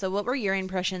season 1. So what were your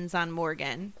impressions on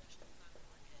Morgan?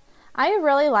 I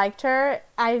really liked her.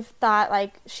 I thought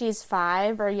like she's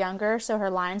 5 or younger, so her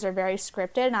lines are very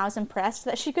scripted, and I was impressed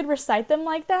that she could recite them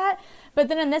like that. But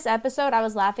then in this episode, I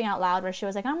was laughing out loud where she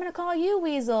was like, I'm going to call you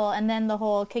Weasel, and then the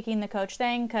whole kicking the coach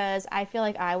thing, because I feel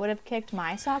like I would have kicked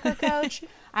my soccer coach.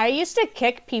 I used to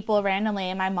kick people randomly,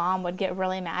 and my mom would get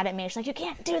really mad at me. She's like, you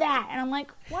can't do that. And I'm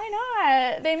like,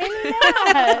 why not? They made me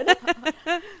mad.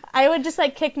 I would just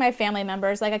like kick my family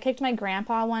members. Like I kicked my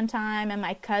grandpa one time and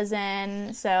my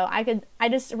cousin. So I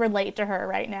just relate to her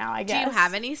right now, I guess. Do you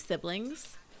have any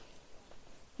siblings?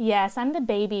 Yes, I'm the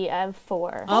baby of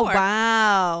 4. Oh, Or-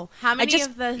 wow. How many I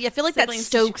of the feel like that siblings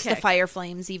did you stokes the kick? fire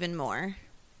flames even more.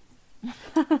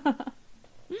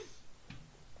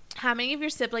 How many of your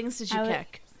siblings did you I would-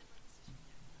 kick?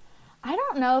 I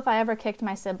don't know if I ever kicked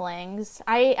my siblings.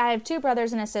 I have 2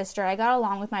 brothers and a sister. I got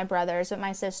along with my brothers, but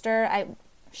my sister,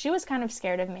 she was kind of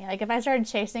scared of me. Like if I started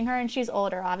chasing her, and she's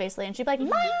older, obviously, and she'd be like,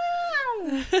 Mom!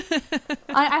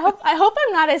 I hope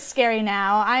I'm not as scary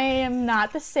now. I am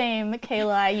not the same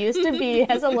Kayla I used to be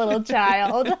as a little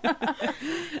child.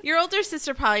 Your older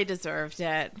sister probably deserved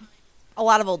it. A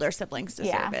lot of older siblings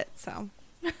deserve Yeah. it. So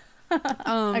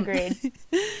Agreed.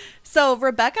 So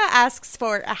Rebecca asks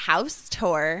for a house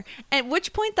tour, at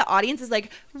which point the audience is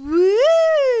like,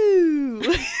 woo!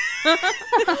 Wait,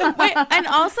 and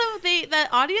also the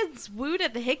audience wooed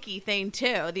at the hickey thing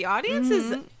too. The audience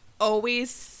is always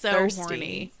so thirsty.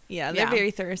 horny. Yeah, they're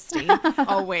very thirsty.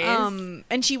 Always.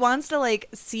 And she wants to like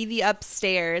see the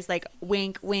upstairs, like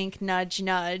wink, wink, nudge,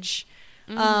 nudge.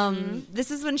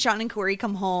 This is when Sean and Corey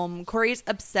come home. Corey's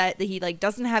upset that he like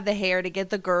doesn't have the hair to get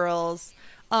the girls.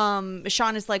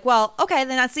 Sean is like, well, okay,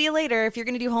 then I'll see you later. If you're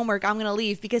going to do homework, I'm going to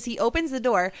leave, because he opens the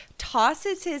door,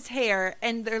 tosses his hair,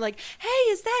 and they're like, hey,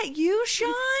 is that you,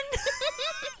 Sean?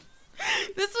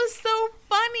 This was so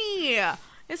funny.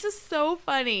 This is so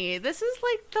funny. This is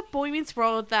like the Boy Meets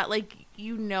World that like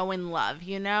you know and love,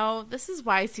 you know? This is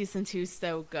why season 2 is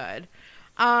so good.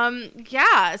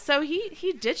 Yeah, so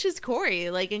he ditches Corey,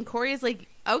 like, and Corey's like,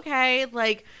 okay,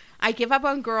 like, I give up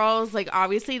on girls, like,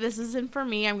 obviously this isn't for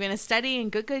me. I'm gonna study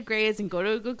and good grades and go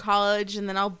to a good college, and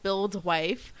then I'll build a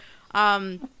wife.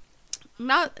 I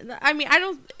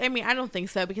don't think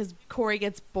so, because Corey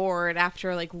gets bored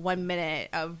after like 1 minute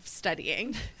of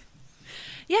studying.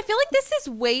 Yeah, I feel like this is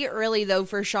way early, though,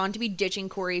 for Sean to be ditching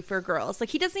Corey for girls.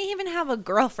 Like, he doesn't even have a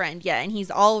girlfriend yet, and he's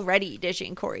already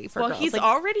ditching Corey for girls. Well,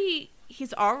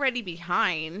 he's already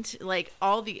behind, like,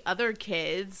 all the other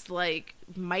kids, like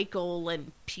Michael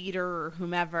and Peter or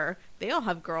whomever. They all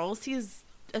have girls. He's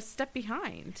a step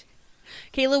behind.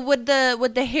 Kayla, would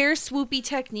the hair swoopy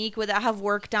technique, would that have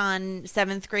worked on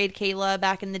 7th grade Kayla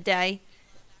back in the day?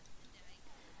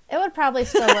 It would probably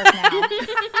still work now.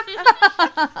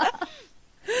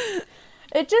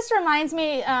 It just reminds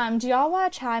me, do y'all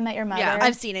watch How I Met Your Mother? Yeah,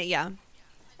 I've seen it, yeah.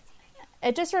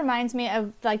 It just reminds me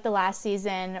of, like, the last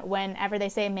season whenever they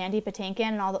say Mandy Patinkin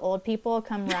and all the old people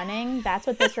come running. That's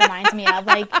what this reminds me of,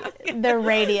 like, the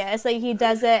radius. Like, he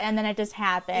does it, and then it just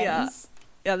happens.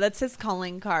 Yeah, that's his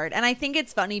calling card. And I think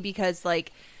it's funny because,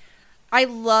 like, I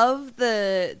love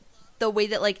the way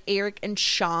that, like, Eric and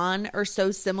Sean are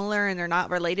so similar and they're not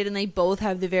related, and they both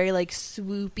have the very, like,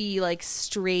 swoopy, like,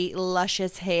 straight,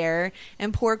 luscious hair.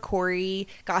 And poor Corey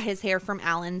got his hair from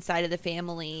Alan's side of the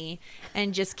family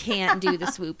and just can't do the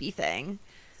swoopy thing.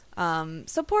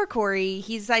 So poor Corey,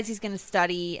 he decides he's going to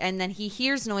study, and then he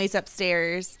hears noise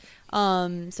upstairs.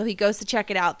 So he goes to check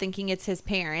it out thinking it's his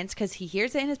parents, because he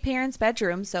hears it in his parents'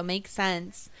 bedroom, so it makes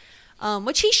sense.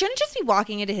 Which he shouldn't just be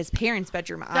walking into his parents'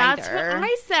 bedroom either. That's what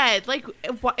I said. Like,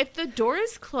 if the door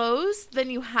is closed,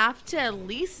 then you have to at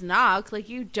least knock. Like,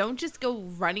 you don't just go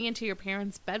running into your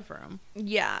parents' bedroom.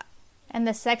 Yeah. And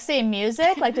the sexy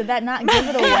music, like, did that not give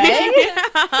it away?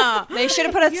 They should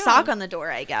have put a sock on the door,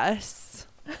 I guess.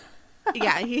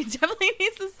 Yeah, he definitely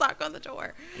needs a sock on the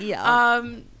door. Yeah.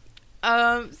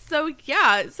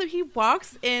 So he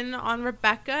walks in on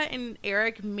Rebecca and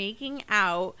Eric making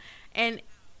out, and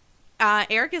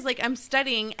Eric is like, I'm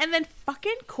studying, and then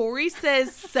fucking Corey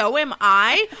says, so am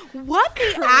I? What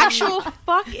the actual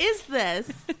fuck is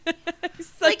this?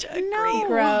 Such a great...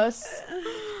 Gross.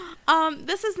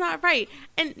 This is not right.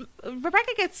 And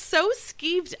Rebecca gets so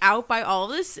skeeved out by all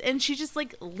this, and she just,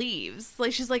 like, leaves.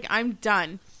 Like, she's like, I'm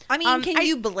done. I mean, can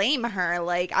you blame her?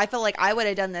 Like, I feel like I would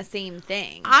have done the same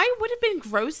thing. I would have been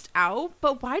grossed out,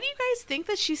 but why do you guys think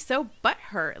that she's so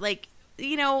butthurt? Like,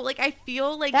 you know, like, I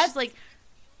feel like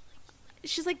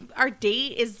she's like, our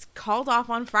date is called off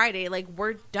on Friday. Like,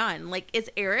 we're done. Like,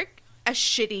 is Eric a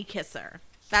shitty kisser?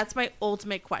 That's my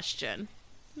ultimate question.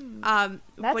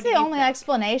 That's the only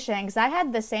explanation, because I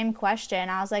had the same question.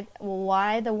 I was like, well,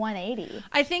 why the 180?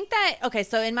 I think that, okay,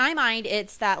 so in my mind,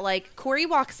 it's that, like, Corey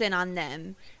walks in on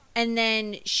them, and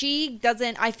then she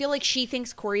doesn't, I feel like she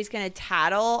thinks Corey's going to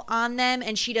tattle on them,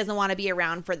 and she doesn't want to be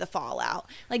around for the fallout.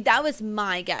 Like, that was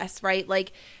my guess, right?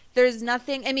 Like, there's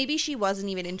nothing, and maybe she wasn't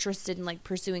even interested in, like,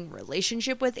 pursuing a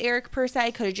relationship with Eric per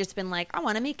se. Could have just been like, I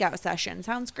want a make out session.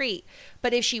 Sounds great.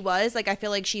 But if she was, like, I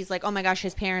feel like she's like, oh my gosh,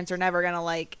 his parents are never going to,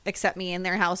 like, accept me in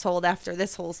their household after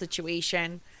this whole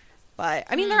situation. But,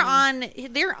 I mean,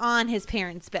 they're on his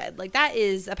parents' bed. Like, that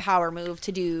is a power move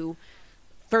to do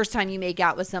first time you make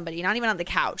out with somebody. Not even on the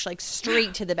couch, like,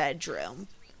 straight to the bedroom.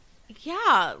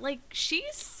 Yeah, like,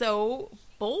 she's so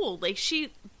bold. Like,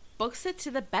 she books it to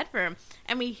the bedroom,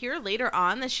 and we hear later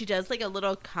on that she does, like, a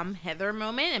little come hither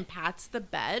moment and pats the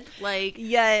bed. Like,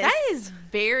 yes, that is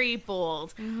very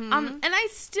bold. And I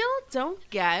still don't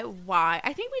get why.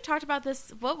 I think we talked about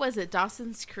this, what was it,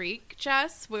 Dawson's Creek,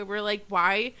 Jess, where we're like,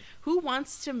 who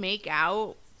wants to make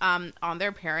out on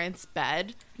their parents'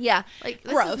 bed? Yeah, like,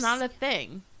 this gross. is not a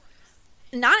thing.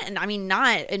 Not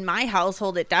in my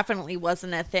household. It definitely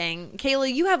wasn't a thing.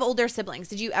 Kayla, you have older siblings.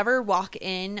 Did you ever walk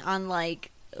in on,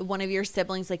 like, one of your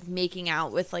siblings, like, making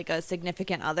out with, like, a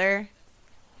significant other?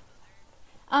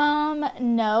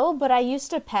 No, but I used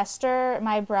to pester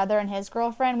my brother and his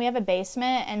girlfriend. We have a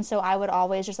basement, and so I would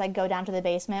always just like go down to the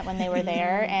basement when they were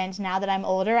there. And now that I'm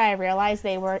older, I realize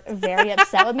they were very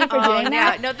upset with me for doing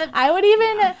that. No, I would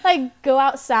even like go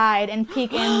outside and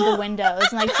peek in the windows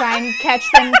and like try and catch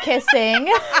them kissing.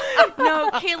 No,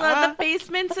 Kayla, the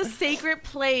basement's a sacred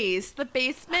place. The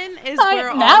basement is I- where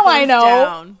all now goes I know.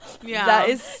 down. Yeah, That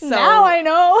is so Now I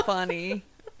know. funny.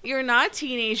 You're not a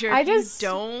teenager I if just- you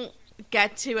don't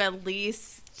get to at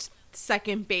least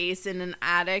second base in an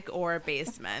attic or a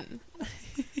basement.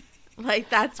 Like,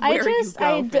 that's where you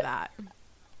go for that.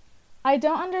 I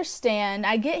don't understand.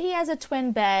 I get he has a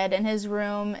twin bed and his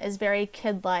room is very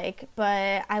kid-like,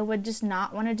 but I would just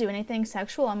not want to do anything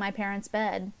sexual on my parents'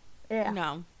 bed. Yeah.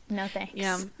 No. No thanks.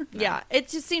 Yeah. Yeah. It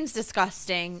just seems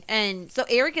disgusting. And so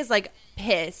Eric is like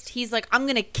pissed. He's like, I'm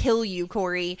going to kill you,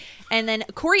 Corey. And then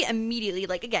Corey immediately,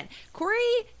 like, again, Corey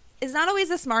is not always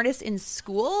the smartest in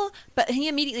school, but he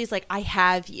immediately is like, I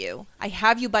have you. I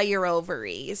have you by your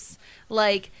ovaries.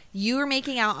 Like, you are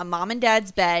making out on mom and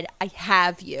dad's bed. I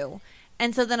have you.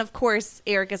 And so then, of course,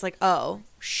 Eric is like, oh,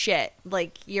 shit.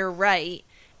 Like, you're right.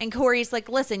 And Corey's like,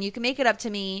 listen, you can make it up to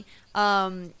me.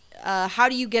 How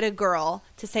do you get a girl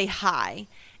to say hi?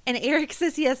 And Eric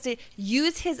says he has to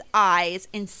use his eyes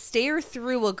and stare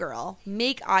through a girl,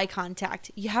 make eye contact.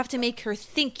 You have to make her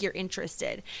think you're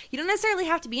interested. You don't necessarily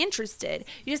have to be interested.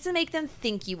 You just have to make them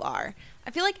think you are. I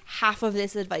feel like half of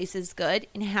this advice is good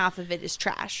and half of it is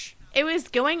trash. It was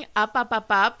going up, up, up,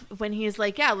 up when he's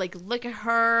like, yeah, like, look at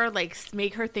her, like,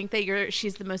 make her think that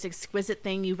she's the most exquisite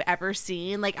thing you've ever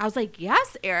seen. Like, I was like,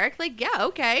 yes, Eric, like, yeah,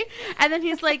 okay. And then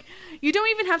he's like, you don't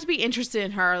even have to be interested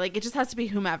in her. Like, it just has to be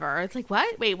whomever. It's like,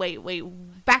 what? Wait,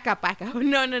 back up.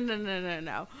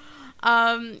 No.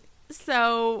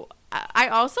 So I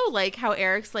also like how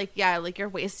Eric's like, yeah, like, you're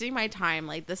wasting my time.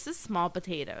 Like, this is small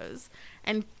potatoes.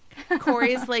 And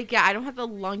Corey's like, yeah, I don't have the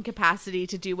lung capacity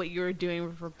to do what you were doing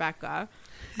with Rebecca.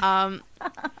 Oh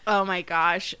my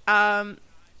gosh.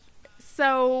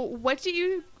 So what do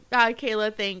you,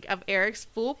 Kayla, think of Eric's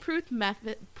foolproof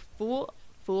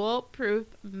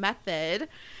method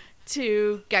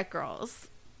to get girls?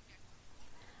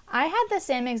 I had the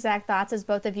same exact thoughts as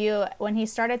both of you. When he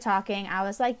started talking, I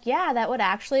was like, yeah, that would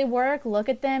actually work. Look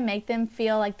at them, make them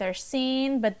feel like they're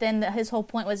seen. But then his whole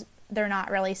point was, they're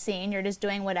not really seen. You're just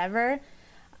doing whatever.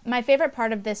 My favorite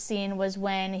part of this scene was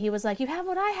when he was like, you have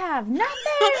what I have.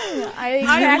 Nothing.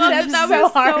 I love that so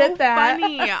was hard so at that.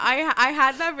 funny. I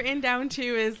had that written down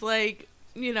too as like,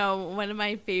 you know, one of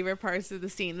my favorite parts of the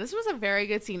scene. This was a very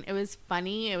good scene. It was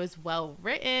funny. It was well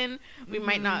written. We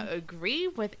might not agree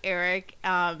with Eric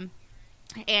and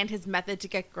his method to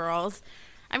get girls.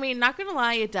 I mean, not gonna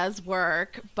lie, it does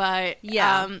work, but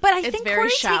Yeah, but I it's think very Corey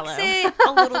shallow. takes it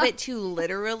a little bit too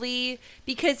literally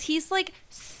because he's like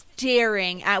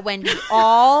staring at Wendy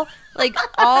all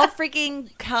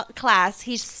freaking class.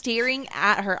 He's staring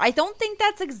at her. I don't think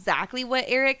that's exactly what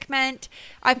Eric meant.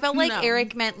 I felt like No.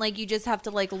 Eric meant like you just have to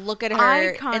like look at her Eye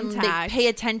and like, contact. pay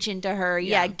attention to her.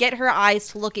 Yeah. Yeah, get her eyes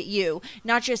to look at you,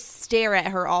 not just stare at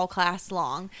her all class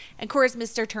long. And of course,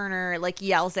 Mr. Turner like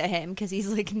yells at him because he's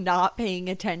like not paying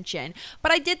attention.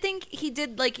 But I did think he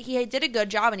did a good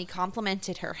job, and he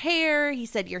complimented her hair. He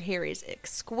said your hair is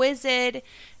exquisite.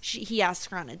 He asked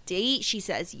her on a date. She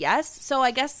says yes. So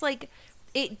I guess like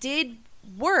it did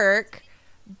work,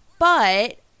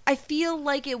 but I feel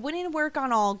like it wouldn't work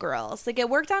on all girls. Like it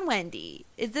worked on Wendy.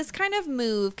 Is this kind of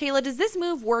move, Kayla, does this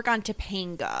move work on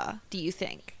Topanga, do you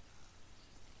think?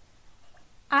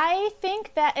 I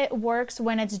think that it works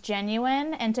when it's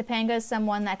genuine, and Topanga is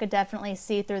someone that could definitely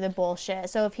see through the bullshit.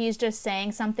 So if he's just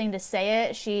saying something to say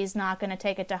it, she's not going to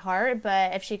take it to heart.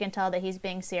 But if she can tell that he's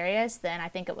being serious, then I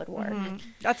think it would work.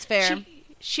 That's fair.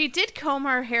 She did comb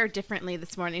her hair differently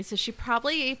this morning, so she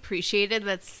probably appreciated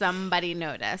that somebody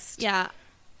noticed. Yeah.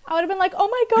 I would have been like, oh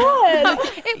my God,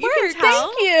 It You can worked. tell.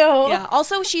 thank you. Yeah.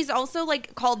 Also, she's also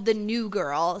like called the new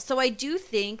girl. So I do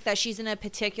think that she's in a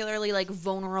particularly like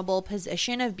vulnerable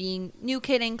position of being new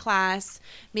kid in class.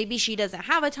 Maybe she doesn't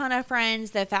have a ton of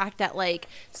friends. The fact that like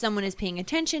someone is paying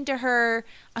attention to her,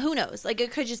 who knows? Like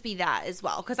it could just be that as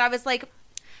well. Because I was like,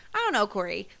 I don't know,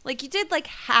 Corey. Like you did like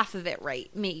half of it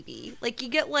right, maybe. Like you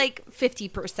get like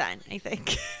 50%, I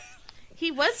think. He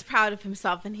was proud of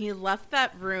himself, and he left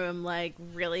that room like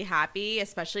really happy,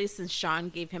 especially since Sean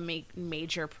gave him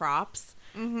major props.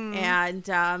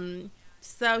 And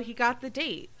so he got the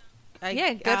date.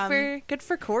 Yeah, good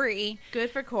for Corey.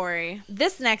 Good for Corey.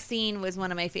 This next scene was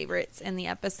one of my favorites in the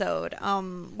episode.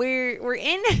 We're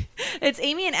in it's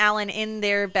Amy and Alan in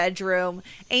their bedroom.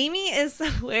 Amy is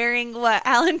wearing what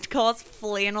Alan calls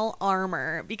flannel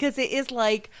armor because it is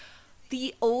like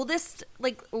the oldest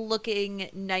like looking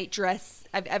night dress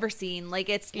I've ever seen. Like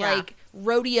it's like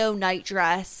rodeo night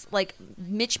dress, like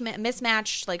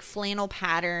mismatched like flannel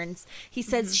patterns. He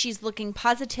says she's looking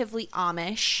positively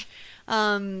Amish.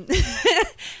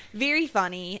 Very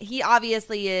funny. He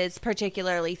obviously is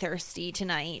particularly thirsty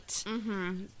tonight.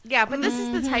 Yeah, but this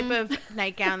is the type of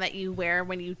nightgown that you wear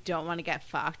when you don't want to get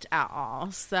fucked at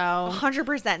all. So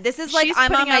 100%. This is like She's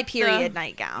I'm on putting my up period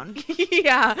nightgown.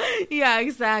 yeah,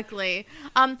 exactly.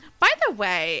 By the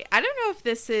way, I don't know if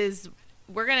this is,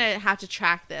 we're gonna have to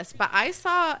track this, but I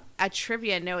saw a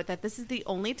trivia note that this is the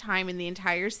only time in the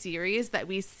entire series that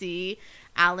we see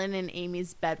Alan and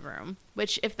Amy's bedroom,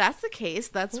 which if that's the case,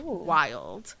 that's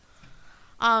wild.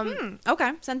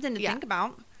 Okay, something to think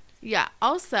about. Yeah.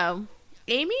 Also,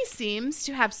 Amy seems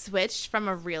to have switched from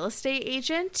a real estate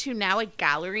agent to now a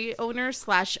gallery owner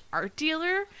 / art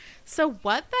dealer. So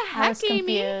what the heck, I was Amy?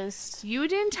 confused. You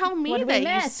didn't tell me What did we that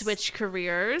you miss? switched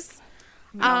careers.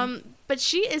 But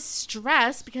she is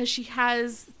stressed because she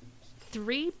has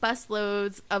 3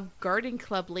 busloads of garden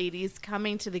club ladies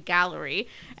coming to the gallery.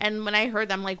 And when I heard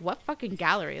them, I'm like, what fucking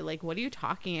gallery? Like, what are you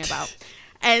talking about?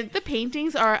 And the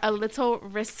paintings are a little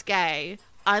risque,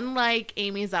 unlike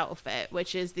Amy's outfit,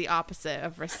 which is the opposite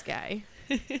of risque.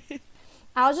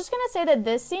 I was just going to say that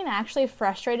this scene actually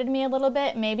frustrated me a little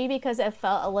bit, maybe because it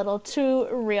felt a little too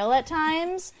real at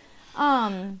times.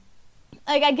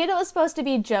 Like, I get it was supposed to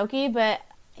be jokey, but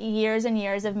years and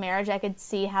years of marriage, I could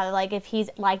see how, like, if he's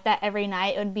like that every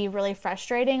night, it would be really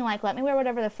frustrating. Like, let me wear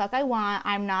whatever the fuck I want.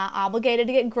 I'm not obligated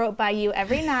to get groped by you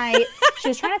every night. She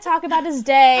was trying to talk about his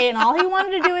day, and all he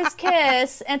wanted to do is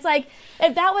kiss. And it's like,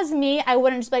 if that was me, I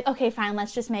wouldn't just be like, okay, fine,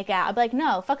 let's just make out. I'd be like,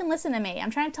 no, fucking listen to me. I'm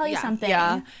trying to tell you something.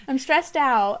 Yeah. I'm stressed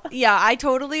out. Yeah, I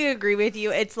totally agree with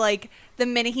you. It's like the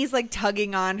minute he's like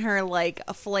tugging on her like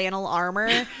a flannel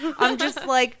armor, I'm just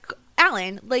like,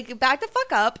 Alan, like, back the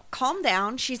fuck up, calm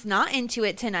down. She's not into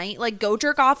it tonight. Like, go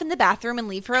jerk off in the bathroom and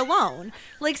leave her alone.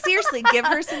 Like, seriously, give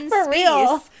her some For space.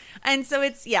 real. And so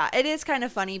it's, yeah, it is kind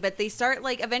of funny, but they start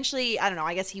like eventually, I don't know,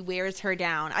 I guess he wears her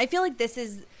down. I feel like this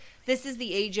is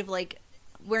the age of like,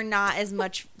 we're not as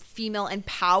much female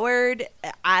empowered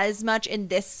as much in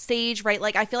this stage, right?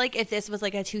 Like, I feel like if this was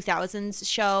like a 2000s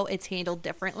show, it's handled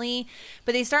differently.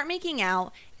 But they start making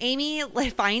out. Amy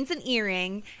like finds an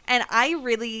earring, and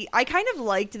I kind of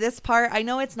liked this part. I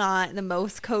know it's not the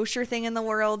most kosher thing in the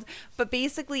world, but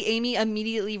basically Amy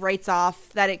immediately writes off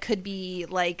that it could be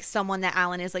like someone that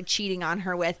Alan is like cheating on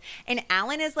her with, and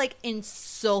Alan is like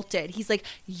insulted. He's like,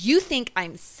 you think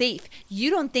I'm safe, you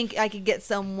don't think I could get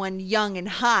someone young and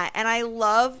hot. And I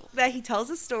love that he tells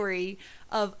a story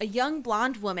of a young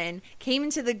blonde woman came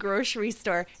into the grocery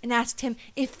store and asked him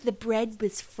if the bread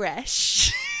was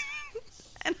fresh.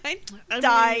 And I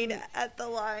died at the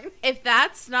line. If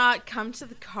that's not come to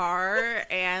the car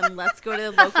and let's go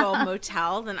to the local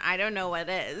motel, then I don't know what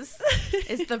is.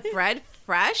 Is the bread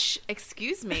fresh?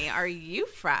 Excuse me, are you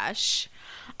fresh?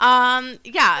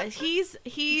 Yeah,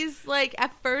 he's like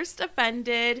at first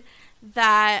offended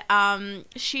that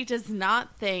she does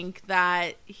not think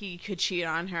that he could cheat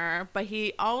on her, but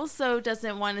he also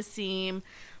doesn't want to seem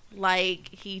like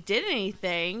he did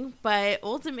anything. But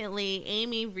ultimately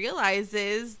Amy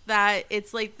realizes that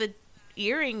it's like the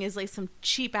earring is like some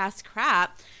cheap ass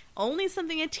crap, only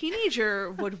something a teenager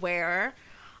would wear.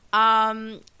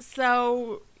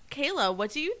 So Kayla,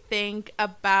 what do you think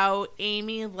about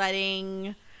Amy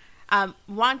letting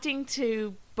wanting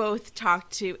to both talk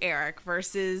to Eric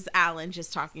versus Alan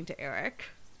just talking to Eric?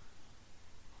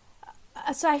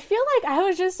 So I feel like I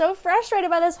was just so frustrated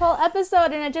by this whole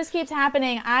episode, and it just keeps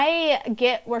happening. I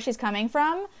get where she's coming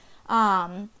from.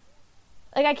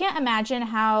 Like, I can't imagine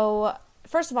how,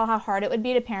 first of all, how hard it would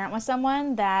be to parent with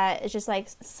someone that is just, like,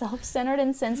 self-centered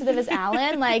and sensitive as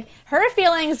Alan. Like, her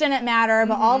feelings didn't matter,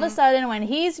 but all of a sudden, when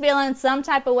he's feeling some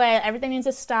type of way, everything needs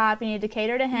to stop. You need to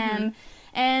cater to him.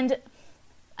 And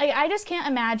I just can't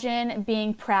imagine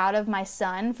being proud of my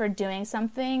son for doing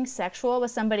something sexual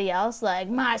with somebody else. Like,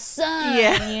 my son,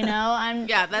 you know?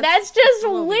 That's just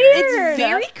weird. It's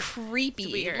very creepy.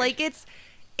 It's weird. Like, it's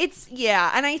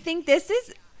yeah. And I think it's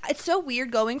so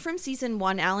weird going from season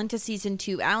 1 Alan to season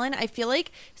 2 Alan. I feel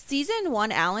like season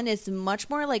 1 Alan is much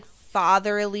more like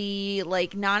fatherly,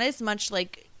 like not as much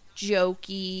like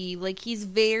jokey. Like, he's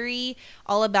very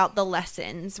all about the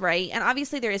lessons, right? And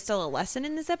obviously there is still a lesson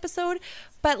in this episode,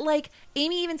 but like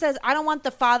Amy even says, I don't want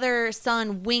the father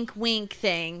son wink wink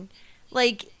thing.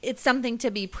 Like, it's something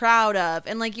to be proud of.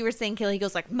 And like you were saying, Kayla, he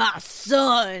goes like, my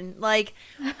son. Like,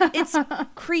 it's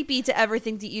creepy to ever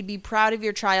think that you'd be proud of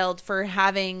your child for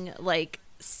having like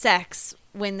sex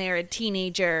when they're a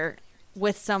teenager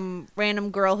with some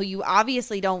random girl who you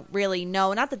obviously don't really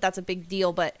know. Not that that's a big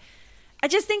deal, but I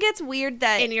just think it's weird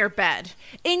that In your bed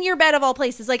of all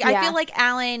places. Like, I Yeah. feel like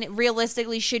Alan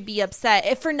realistically should be upset,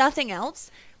 if for nothing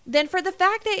else, than for the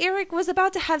fact that Eric was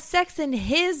about to have sex in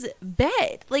his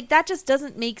bed. Like, that just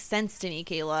doesn't make sense to me,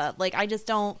 Kayla. Like, I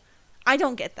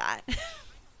don't get that.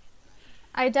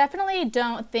 I definitely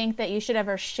don't think that you should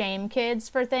ever shame kids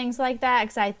for things like that,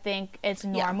 because I think it's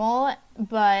normal.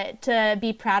 But to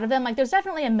be proud of them, like, there's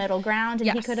definitely a middle ground, and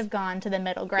he Yes. could have gone to the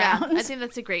middle Yeah, ground. I think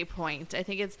that's a great point. I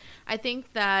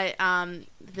think that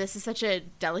this is such a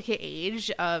delicate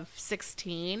age of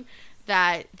 16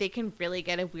 that they can really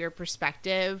get a weird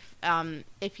perspective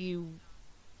if you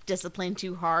discipline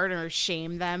too hard or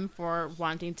shame them for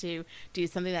wanting to do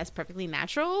something that's perfectly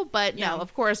natural. But Yeah. no,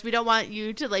 of course, we don't want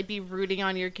you to like be rooting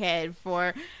on your kid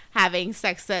for having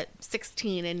sex at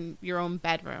 16 in your own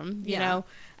bedroom. You Yeah. know,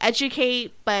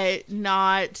 educate, but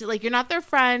not like you're not their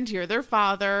friend, you're their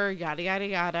father, yada yada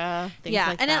yada. Things Yeah,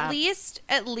 like and that.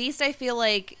 at least I feel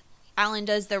like Alan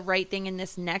does the right thing in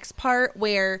this next part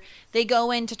where they go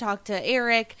in to talk to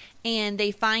Eric and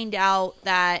they find out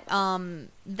that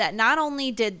that not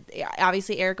only did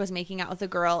obviously Eric was making out with a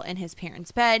girl in his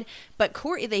parents' bed, but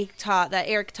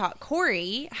Eric taught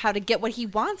Corey how to get what he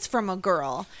wants from a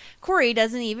girl. Corey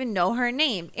doesn't even know her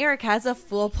name. Eric has a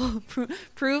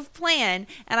foolproof plan,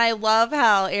 and I love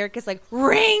how Eric is like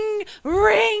ring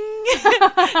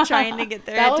trying to get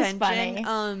their That was attention.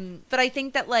 funny. But I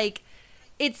think that like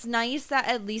it's nice that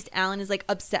at least Alan is like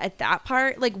upset at that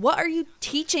part. Like, what are you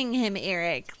teaching him,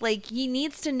 Eric? Like, he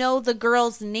needs to know the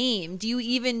girl's name. Do you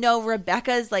even know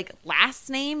Rebecca's like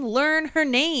last name? Learn her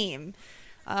name.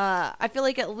 I feel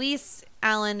like at least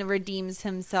Alan redeems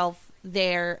himself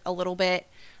there a little bit.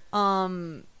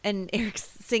 And Eric's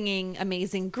singing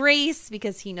Amazing Grace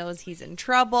because he knows he's in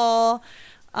trouble.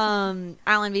 Alan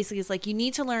basically is like, you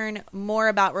need to learn more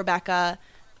about Rebecca.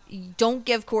 Don't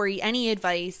give Corey any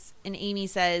advice. And Amy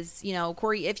says, you know,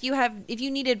 Corey, if you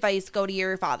need advice, go to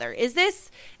your father. Is this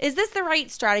the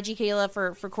right strategy, Kayla,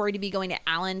 for Corey to be going to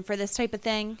Alan for this type of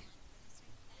thing?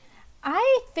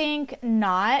 I think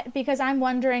not, because I'm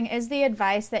wondering, is the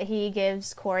advice that he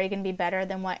gives Corey going to be better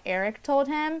than what Eric told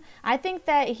him? I think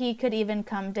that he could even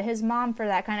come to his mom for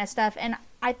that kind of stuff. And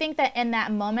I think that in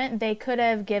that moment, they could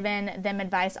have given them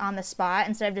advice on the spot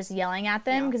instead of just yelling at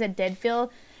them, because it did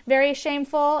feel very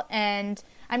shameful. And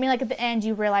I mean, like at the end,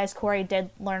 you realize Corey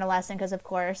did learn a lesson because, of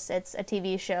course, it's a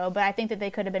TV show. But I think that they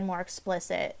could have been more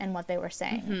explicit in what they were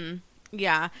saying. Mm-hmm.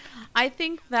 Yeah, I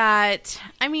think that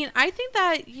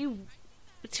you,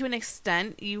 to an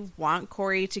extent, you want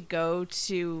Corey to go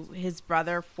to his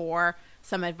brother for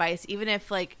some advice, even if,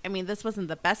 like, I mean, this wasn't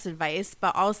the best advice,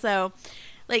 but also,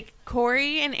 like,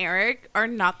 Corey and Eric are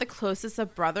not the closest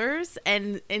of brothers,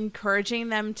 and encouraging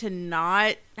them to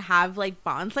not have, like,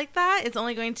 bonds like that is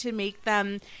only going to make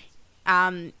them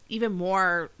even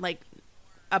more, like,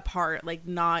 apart, like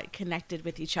not connected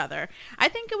with each other. I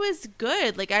think it was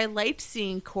good. Like, I liked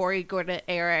seeing Corey go to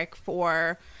Eric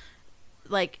for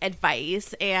like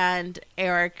advice, and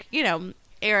Eric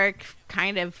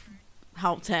kind of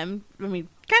helped him. I mean,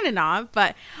 kind of not,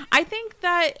 but I think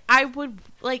that I would,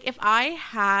 like, if I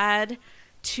had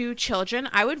 2 children,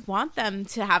 I would want them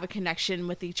to have a connection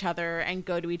with each other and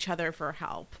go to each other for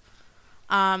help.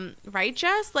 Right,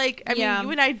 Jess? Like, I mean,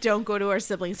 you and I don't go to our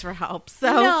siblings for help,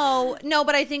 so No,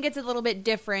 but I think it's a little bit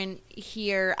different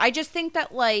here. I just think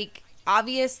that, like,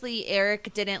 obviously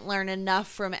Eric didn't learn enough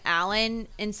from Alan,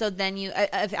 and so then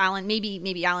if Alan,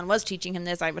 maybe Alan was teaching him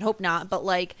this, I would hope not, but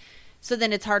like, so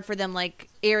then it's hard for them, like,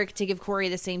 Eric to give Corey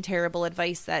the same terrible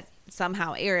advice that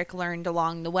somehow Eric learned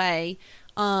along the way.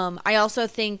 I also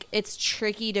think it's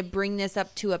tricky to bring this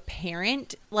up to a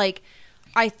parent. Like,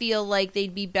 I feel like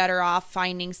they'd be better off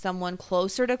finding someone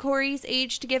closer to Corey's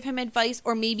age to give him advice,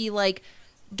 or maybe like,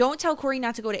 don't tell Corey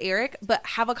not to go to Eric, but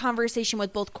have a conversation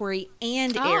with both Corey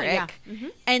and Eric. Yeah. Mm-hmm.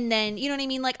 And then, you know what I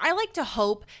mean? Like, I like to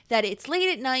hope that it's late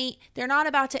at night. They're not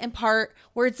about to impart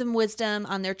words of wisdom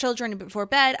on their children before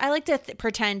bed. I like to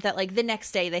pretend that, like, the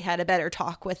next day they had a better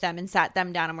talk with them and sat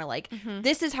them down and were like,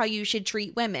 this is how you should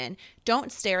treat women.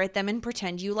 Don't stare at them and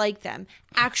pretend you like them.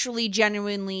 Actually,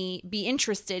 genuinely be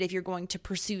interested if you're going to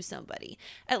pursue somebody.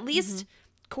 At least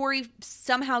Corey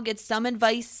somehow gets some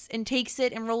advice and takes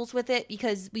it and rolls with it,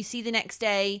 because we see the next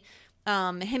day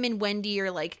him and Wendy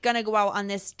are like gonna go out on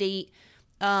this date.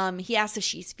 He asks if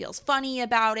she feels funny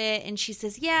about it, and she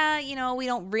says, yeah, you know, we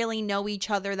don't really know each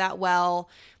other that well.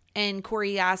 And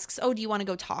Corey asks, oh, do you want to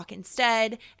go talk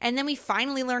instead? And then we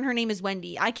finally learn her name is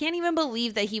Wendy. I can't even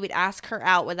believe that he would ask her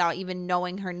out without even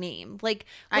knowing her name. Like,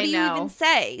 what do you even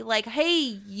say? Like,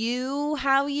 hey, you,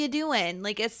 how you doing?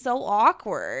 Like, it's so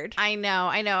awkward. I know.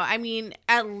 I mean,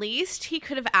 at least he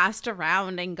could have asked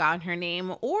around and gotten her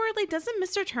name. Or, like, doesn't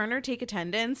Mr. Turner take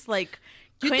attendance? Like,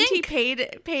 couldn't he paid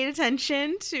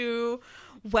attention to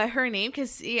what her name,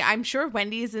 because I'm sure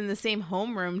Wendy's in the same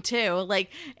homeroom too.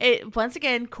 Like, it once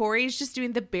again, Corey's just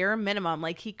doing the bare minimum.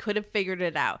 Like, he could have figured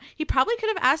it out. He probably could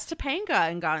have asked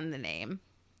Topanga and gotten the name.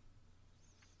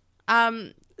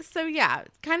 So yeah,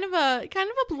 kind of a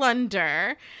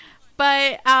blunder.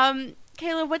 But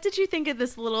Kayla, what did you think of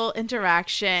this little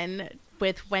interaction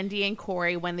with Wendy and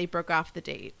Corey when they broke off the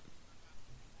date?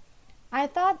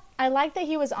 I liked that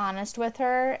he was honest with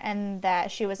her and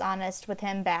that she was honest with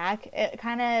him back. It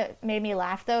kind of made me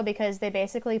laugh, though, because they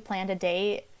basically planned a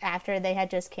date after they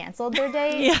had just canceled their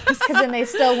date. Because then they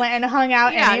still went and hung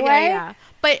out anyway. Yeah.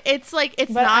 But it's like,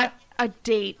 it's not a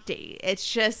date. It's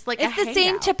just like it's the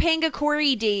same Topanga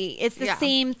Corey date. It's the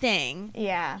same thing.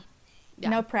 Yeah.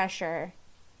 No pressure.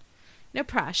 No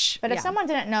pressure. But if someone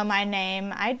didn't know my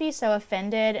name, I'd be so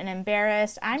offended and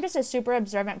embarrassed. I'm just a super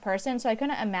observant person, so I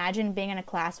couldn't imagine being in a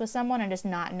class with someone and just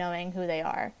not knowing who they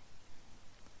are.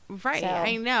 Right, so,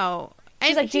 I know.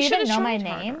 She's like, do you even know my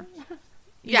name?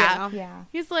 Yeah.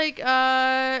 He's like,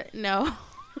 no.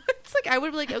 It's like, I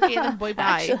would be like, okay, then boy,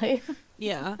 bye. Actually.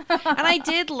 Yeah. And I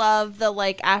did love the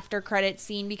like after credit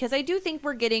scene, because I do think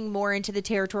we're getting more into the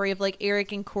territory of like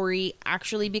Eric and Corey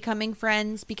actually becoming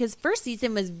friends, because first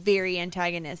season was very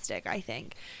antagonistic, I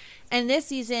think. And this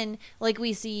season, like,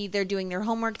 we see they're doing their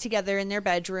homework together in their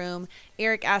bedroom.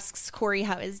 Eric asks Corey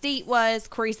how his date was.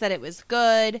 Corey said it was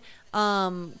good.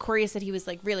 Corey said he was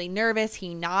like really nervous.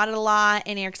 He nodded a lot.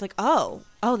 And Eric's like, oh,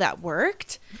 that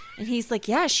worked? And he's like,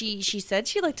 yeah, she said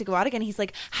she'd like to go out again. He's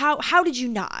like, how did you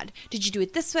nod? Did you do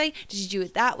it this way? Did you do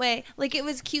it that way? Like, it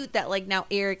was cute that like now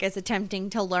Eric is attempting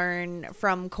to learn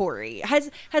from Corey.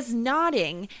 Has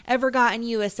nodding ever gotten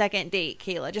you a second date,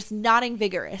 Kayla? Just nodding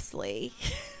vigorously.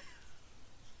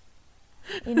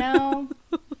 You know,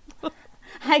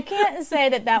 I can't say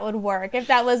that would work if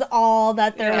that was all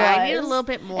that there was. I need a little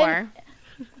bit more.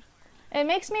 It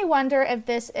makes me wonder if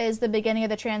this is the beginning of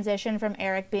the transition from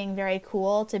Eric being very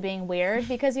cool to being weird,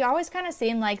 because he always kind of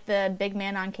seemed like the big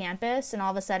man on campus, and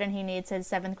all of a sudden he needs his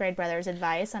 7th grade brother's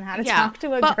advice on how to talk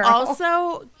to a girl. But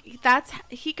also,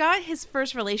 he got his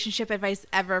first relationship advice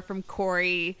ever from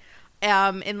Corey.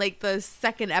 In like the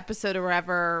second episode or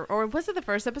whatever, or was it the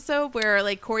first episode where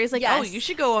like Corey's like, oh, you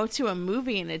should go out to a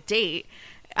movie and a date,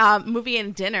 movie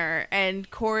and dinner, and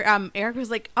Eric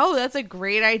was like, oh, that's a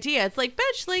great idea. It's like,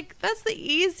 bitch, like that's the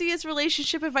easiest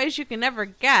relationship advice you can ever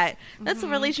get. That's the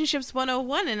relationships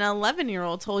 101, and an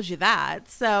 11-year-old told you that.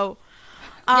 So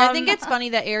I think it's funny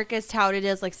that Eric is touted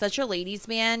as like such a ladies'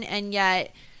 man, and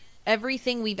yet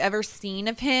everything we've ever seen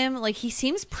of him, like, he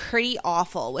seems pretty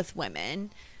awful with women.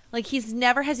 Like,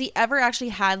 has he ever actually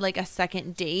had, like, a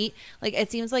second date? Like,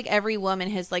 it seems like every woman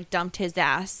has, like, dumped his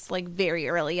ass, like, very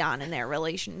early on in their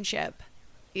relationship.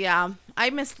 Yeah. I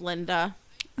miss Linda.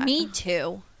 Me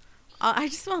too. I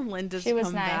just want Linda to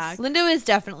come back. Linda is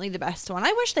definitely the best one.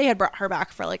 I wish they had brought her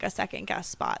back for, like, a second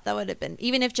guest spot. That would have been,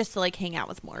 even if just to, like, hang out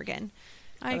with Morgan.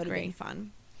 I agree. Would have been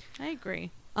fun. I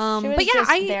agree. She was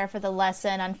just there for the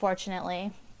lesson,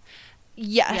 unfortunately.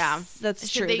 Yes. Yeah.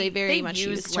 That's true. They very much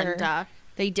used Linda. Her.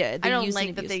 They did. I don't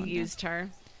like that they used her.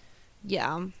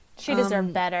 Yeah. She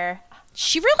deserved better.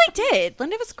 She really did.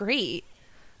 Linda was great.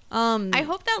 I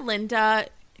hope that Linda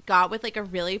got with like a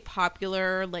really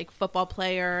popular like football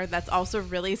player that's also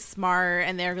really smart,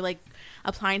 and they're like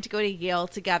applying to go to Yale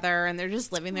together, and they're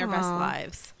just living their best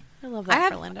lives. I love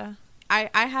that for Linda.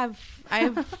 I have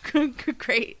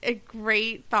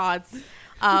great thoughts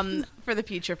for the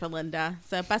future for Linda.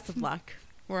 So best of luck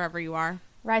wherever you are.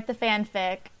 Write the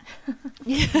fanfic.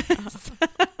 Yes.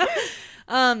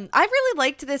 I really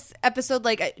liked this episode.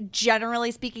 Like, generally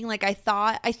speaking, like, I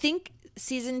think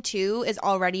season 2 is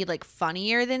already like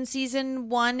funnier than season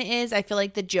 1 is. I feel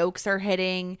like the jokes are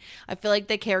hitting. I feel like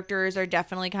the characters are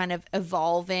definitely kind of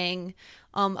evolving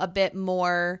a bit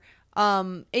more.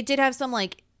 It did have some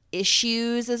like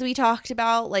issues, as we talked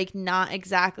about, like not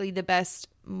exactly the best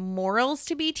morals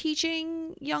to be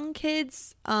teaching young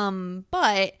kids.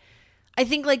 But I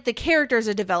think like the characters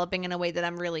are developing in a way that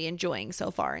I'm really enjoying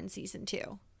so far in season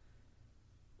 2.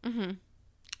 Mm-hmm.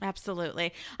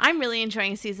 Absolutely. I'm really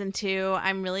enjoying season 2.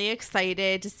 I'm really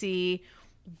excited to see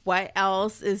what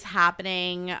else is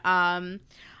happening.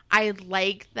 I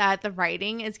like that the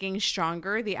writing is getting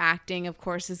stronger. The acting, of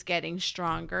course, is getting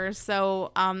stronger.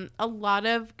 So a lot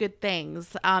of good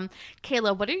things.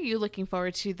 Kayla, what are you looking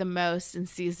forward to the most in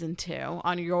season 2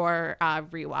 on your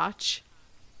rewatch?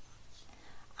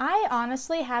 I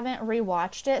honestly haven't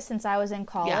rewatched it since I was in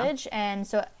college. And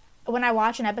so when I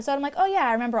watch an episode, I'm like, oh yeah,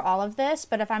 I remember all of this.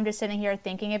 But if I'm just sitting here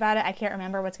thinking about it, I can't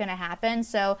remember what's going to happen.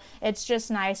 So it's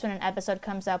just nice when an episode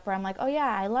comes up where I'm like, oh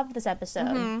yeah, I love this episode.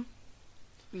 Mm-hmm.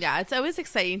 Yeah, it's always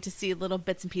exciting to see little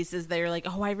bits and pieces that you're like,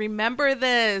 oh, I remember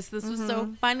this. This was so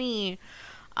funny.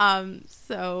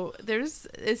 So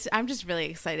I'm just really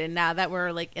excited now that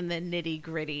we're like in the nitty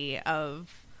gritty of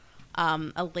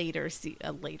a later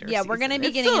Yeah, we're going to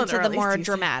be getting into the more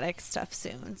dramatic stuff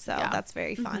soon. So that's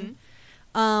very fun.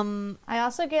 I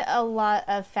also get a lot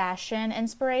of fashion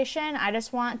inspiration. I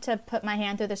just want to put my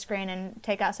hand through the screen and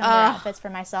take out some of their outfits for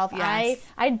myself. Yes.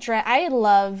 I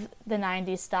love the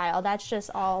 90s style. That's just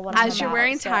all what I'm about. As you're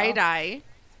wearing tie-dye.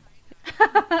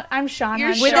 I'm Sean.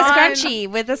 With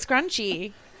a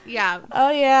scrunchie. Yeah.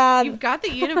 Oh, yeah. You've got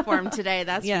the uniform today,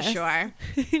 that's for sure.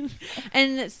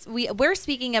 And we're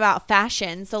speaking about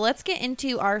fashion, so let's get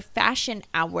into our fashion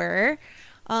hour.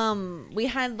 We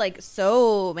had like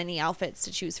so many outfits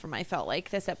to choose from. I felt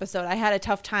like this episode I had a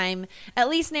tough time at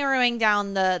least narrowing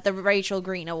down the Rachel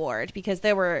Green Award because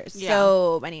there were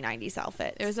so many 90s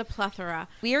outfits. It was a plethora.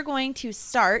 We are going to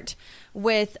start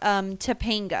with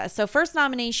Topanga. So first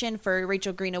nomination for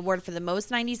Rachel Green Award for the most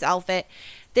 90s outfit.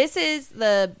 This is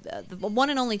the one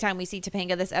and only time we see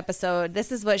Topanga this episode.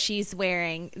 This is what she's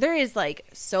wearing. There is like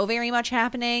so very much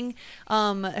happening.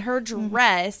 Her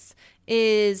dress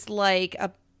is like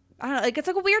I don't know, like it's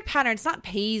like a weird pattern. It's not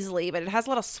paisley, but it has a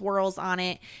lot of swirls on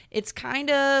it. It's kind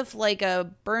of like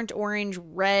a burnt orange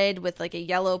red with like a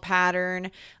yellow pattern.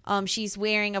 She's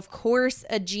wearing, of course,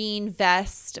 a jean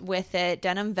vest with it,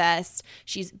 denim vest.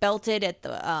 She's belted at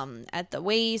the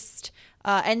waist,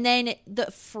 and then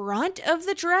the front of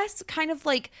the dress kind of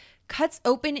like cuts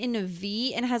open in a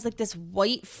V and has like this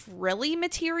white frilly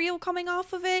material coming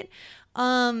off of it.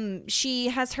 She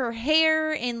has her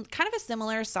hair in kind of a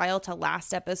similar style to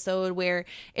last episode where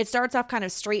it starts off kind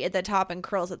of straight at the top and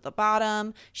curls at the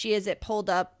bottom. She has it pulled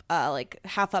up like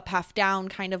half up, half down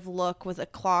kind of look with a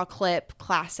claw clip,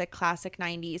 classic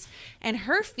 90s. And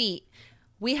her feet,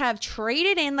 we have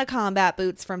traded in the combat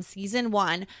boots from season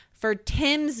 1 for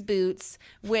Tim's boots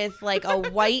with like a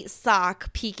white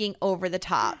sock peeking over the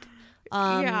top.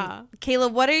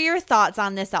 Kayla, what are your thoughts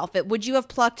on this outfit? Would you have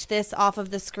plucked this off of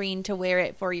the screen to wear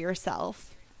it for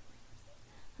yourself?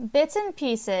 Bits and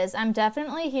pieces. I'm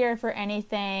definitely here for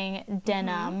anything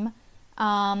denim.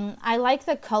 I like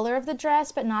the color of the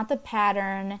dress, but not the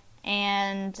pattern.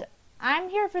 And I'm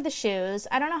here for the shoes.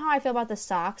 I don't know how I feel about the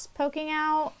socks poking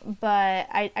out, but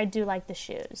I do like the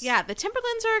shoes. Yeah, the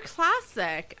Timberlands are a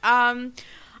classic.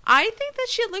 I think that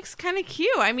she looks kind of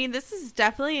cute. I mean, this is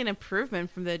definitely an improvement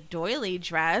from the doily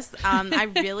dress. I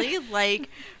really like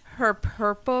her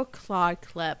purple claw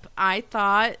clip. I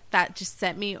thought that just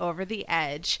sent me over the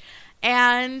edge.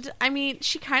 And, I mean,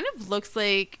 she kind of looks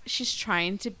like she's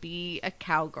trying to be a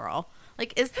cowgirl.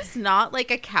 Like, is this not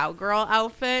like a cowgirl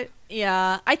outfit?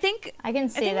 Yeah, I think I can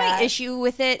see that. My issue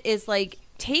with it is like,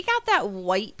 take out that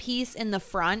white piece in the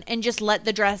front and just let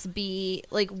the dress be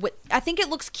like I think it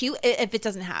looks cute if it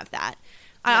doesn't have that.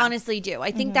 I honestly do.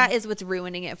 I think that is what's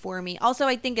ruining it for me. Also,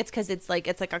 I think it's because it's like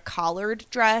a collared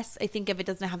dress. I think if it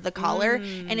doesn't have the collar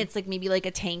and it's like maybe like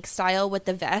a tank style with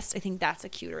the vest, I think that's a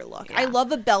cuter look. I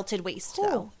love a belted waist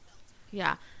though.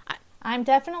 Yeah. I'm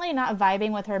definitely not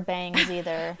vibing with her bangs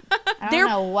either. I don't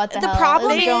know what the hell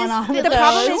problem is going on with the those.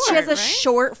 problem is she has a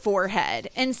short forehead,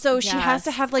 and so she has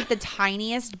to have like the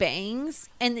tiniest bangs,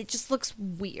 and it just looks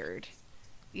weird.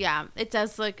 Yeah, it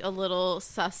does look a little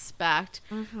suspect.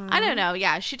 I don't know.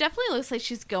 Yeah, she definitely looks like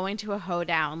she's going to a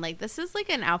hoedown. Like, this is like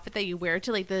an outfit that you wear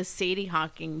to like the Sadie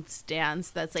Hawkins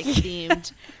dance that's like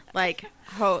themed like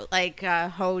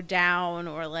hoedown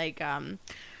or like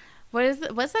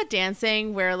what's that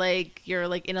dancing where like you're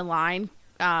like in a line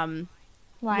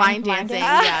line dancing.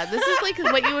 Yeah, this is like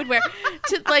what you would wear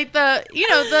to like you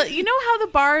know how the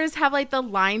bars have like the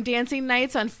line dancing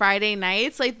nights on Friday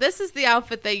nights. Like, this is the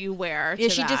outfit that you wear. Yeah,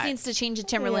 she just needs to change the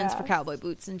Timberlands for cowboy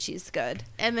boots, and she's good.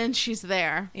 And then she's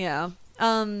there. Yeah.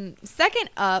 Second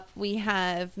up, we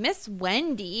have Miss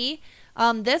Wendy.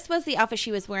 This was the outfit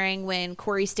she was wearing when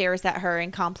Corey stares at her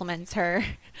and compliments her.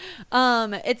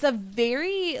 It's a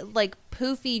very like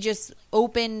poofy, just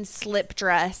open slip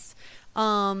dress.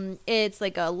 It's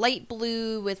like a light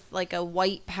blue with like a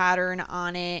white pattern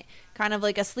on it, kind of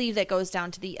like a sleeve that goes down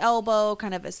to the elbow,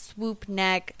 kind of a swoop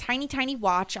neck, tiny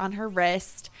watch on her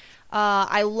wrist.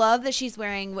 I love that she's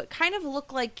wearing what kind of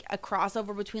look like a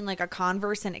crossover between like a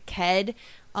Converse and a Ked,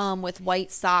 with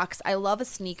white socks. I love a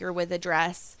sneaker with a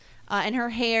dress. And her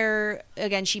hair,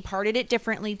 again, she parted it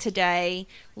differently today.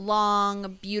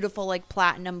 Long, beautiful, like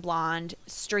platinum blonde,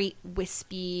 straight,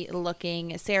 wispy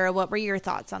looking. Sarah, what were your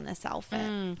thoughts on this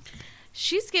outfit?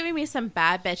 She's giving me some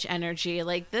bad bitch energy.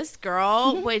 Like, this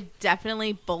girl would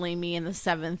definitely bully me in the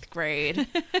 7th grade.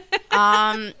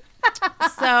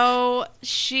 So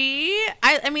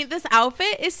I mean, this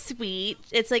outfit is sweet.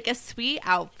 It's like a sweet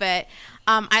outfit.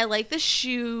 I like the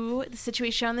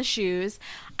situation on the shoes.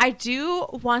 I do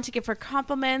want to give her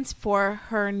compliments for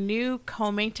her new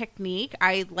combing technique.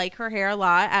 I like her hair a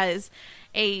lot as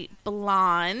a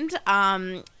blonde.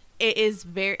 It is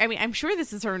I mean, I'm sure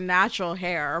this is her natural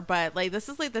hair, but like, this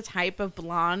is like the type of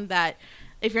blonde that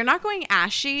if you're not going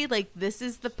ashy, like this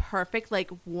is the perfect, like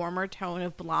warmer tone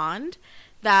of blonde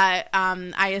that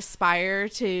I aspire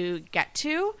to get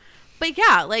to. But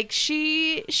yeah, like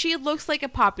she looks like a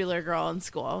popular girl in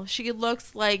school. She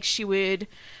looks like she would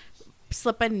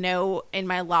slip a note in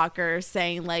my locker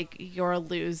saying like, you're a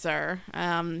loser.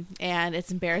 And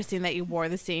it's embarrassing that you wore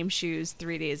the same shoes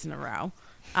 3 days in a row.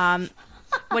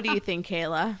 What do you think,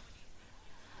 Kayla?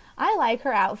 I like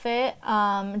her outfit.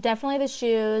 Definitely the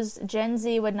shoes. Gen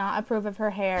Z would not approve of her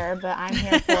hair, but I'm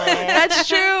here for it. That's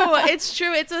true. It's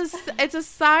true. It's a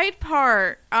side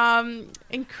part.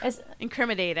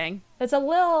 Incriminating. It's a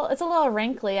little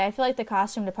wrinkly. I feel like the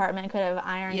costume department could have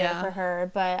ironed it for her,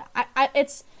 but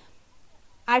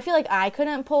I feel like I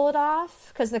couldn't pull it off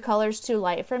because the color's too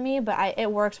light for me, but it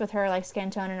works with her like skin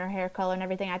tone and her hair color and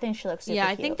everything. I think she looks super cute.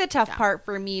 I think the tough part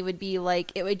for me would be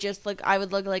like, it would just look, I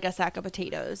would look like a sack of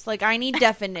potatoes. Like, I need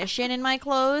definition in my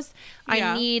clothes.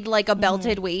 I need like a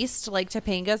belted waist like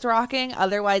Topanga's rocking.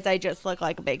 Otherwise I just look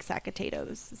like a big sack of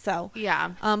potatoes. So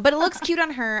but it looks cute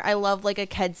on her. I love like a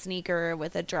Ked sneaker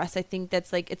with a dress. I think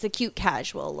that's like, it's a cute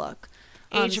casual look.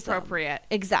 Age appropriate.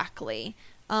 Exactly.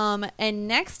 And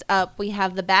next up, we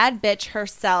have the bad bitch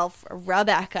herself,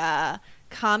 Rebecca,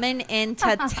 coming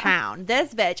into town.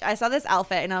 This bitch, I saw this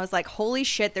outfit and I was like, holy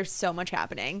shit, there's so much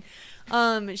happening.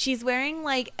 She's wearing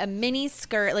like a mini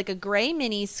skirt, like a gray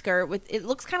mini skirt with, it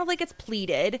looks kind of like it's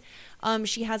pleated.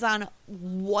 She has on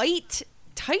white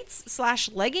tights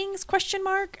 / leggings, ?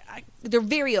 They're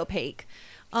very opaque.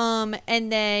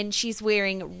 And then she's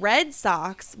wearing red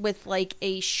socks with like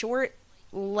a short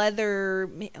leather,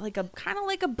 like a kind of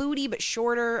like a booty but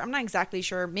shorter. I'm not exactly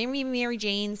sure. Maybe Mary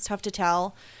Jane's, tough to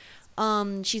tell.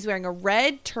 She's wearing a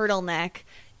red turtleneck,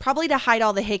 probably to hide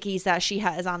all the hickeys that she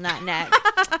has on that neck.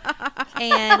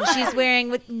 And she's wearing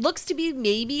what looks to be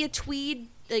maybe a tweed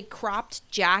like cropped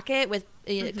jacket with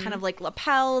kind of like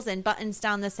lapels and buttons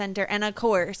down the center, and of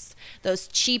course those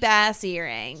cheap ass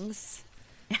earrings.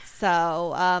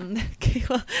 So,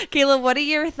 Kayla, what are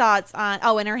your thoughts on,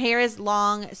 and her hair is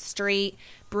long, straight,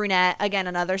 brunette. Again,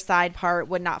 another side part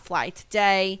would not fly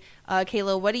today.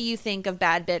 Kayla, what do you think of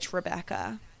bad bitch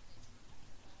Rebecca?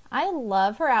 I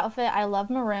love her outfit. I love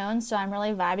maroon, so I'm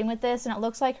really vibing with this. And it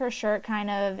looks like her shirt kind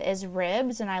of is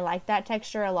ribbed, and I like that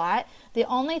texture a lot. The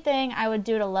only thing I would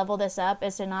do to level this up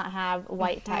is to not have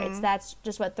white tights. That's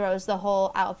just what throws the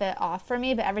whole outfit off for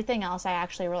me. But everything else I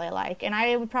actually really like. And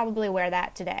I would probably wear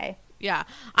that today. Yeah,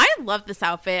 I love this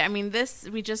outfit. I mean,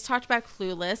 we just talked about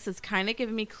Clueless. It's kind of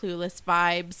giving me Clueless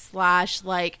vibes /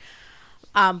 like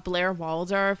Blair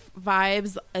Waldorf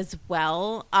vibes as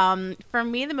well. For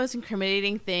me, the most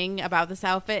incriminating thing about this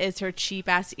outfit is her cheap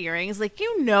ass earrings. Like,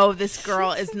 this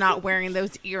girl is not wearing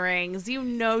those earrings.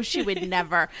 She would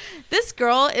never. This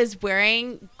girl is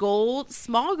wearing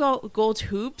small gold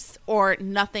hoops or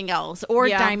nothing else, or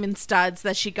diamond studs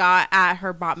that she got at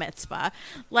her bat mitzvah.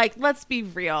 Like, let's be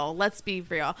real.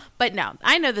 But no,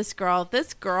 I know this girl.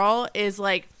 This girl is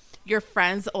like your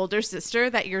friend's older sister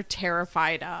that you're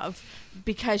terrified of,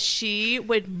 because she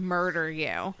would murder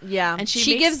you. Yeah. And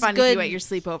she makes fun of you at your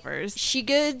sleepovers. She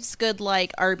gives good,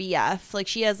 like, RBF. Like,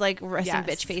 she has, like, resting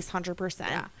bitch face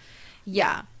 100%.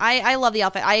 Yeah. I love the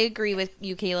outfit. I agree with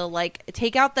you, Kayla. Like,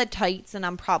 take out the tights and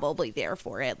I'm probably there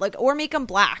for it. Like, or make them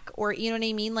black. Or, you know what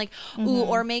I mean? Like,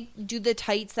 or do the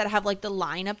tights that have, like, the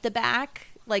line up the back.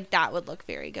 Like, that would look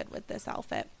very good with this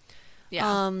outfit.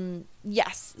 Yeah.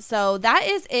 Yes. So that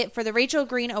is it for the Rachel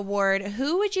Green Award.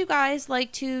 Who would you guys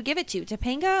like to give it to?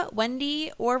 Topanga,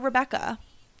 Wendy, or Rebecca?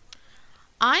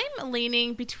 I'm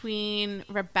leaning between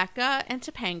Rebecca and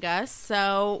Topanga.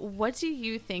 So what do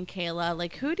you think, Kayla?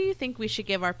 Like, who do you think we should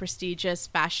give our prestigious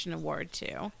fashion award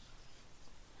to?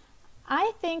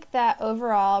 I think that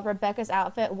overall Rebecca's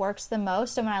outfit works the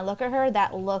most, and when I look at her,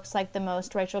 that looks like the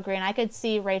most Rachel Green. I could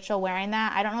see Rachel wearing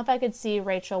that. I don't know if I could see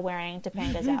Rachel wearing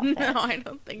Topanga's outfit. No, I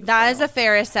don't think That so. is a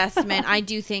fair assessment. I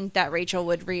do think that Rachel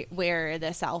would wear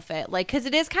this outfit, like, because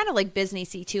it is kind of like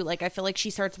businessy too. Like, I feel like she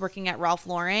starts working at Ralph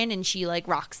Lauren and she like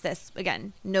rocks this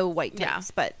again. No white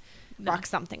tights, but rocks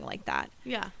something like that.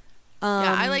 Yeah.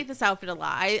 Yeah, I like this outfit a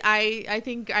lot. I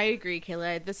think I agree,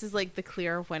 Kayla. This is like the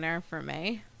clear winner for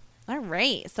me. All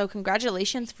right. So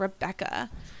congratulations, Rebecca.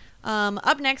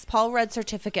 Up next, Paul Rudd's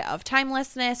Certificate of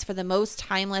Timelessness for the most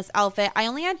timeless outfit. I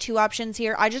only had 2 options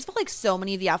here. I just felt like so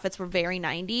many of the outfits were very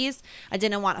 90s. I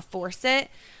didn't want to force it.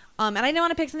 And I didn't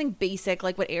want to pick something basic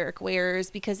like what Eric wears,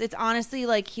 because it's honestly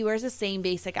like he wears the same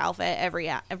basic outfit every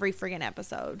friggin'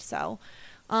 episode. So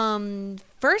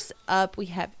first up, we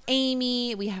have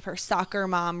Amy. We have her soccer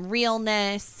mom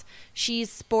realness.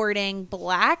 She's sporting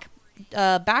black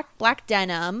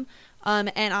denim.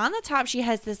 And on the top, she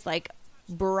has this like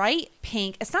bright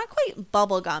pink. It's not quite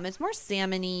bubblegum. It's more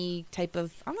salmon-y type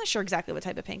of, I'm not sure exactly what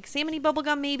type of pink. Salmon-y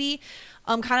bubblegum maybe.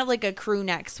 Kind of like a crew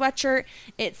neck sweatshirt.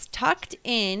 It's tucked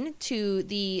in to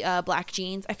the black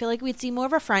jeans. I feel like we'd see more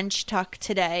of a French tuck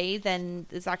today than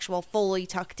this actual fully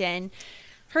tucked in.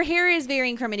 Her hair is very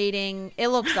incriminating. It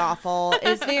looks awful.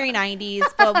 It's very 90s.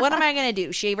 But what am I going to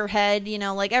do? Shave her head? You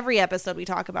know, like every episode we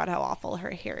talk about how awful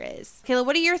her hair is. Kayla,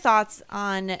 what are your thoughts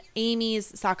on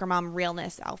Amy's soccer mom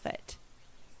realness outfit?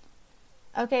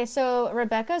 Okay, so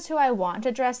Rebecca's who I want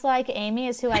to dress like. Amy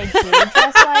is who I do dress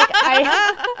like.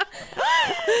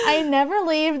 I never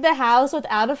leave the house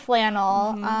without a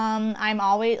flannel. I'm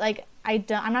always like, I'm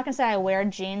not gonna say I wear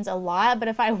jeans a lot, but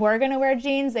if I were gonna wear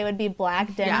jeans, they would be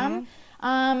black denim.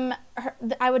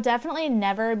 I would definitely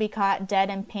never be caught dead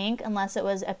in pink unless it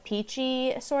was a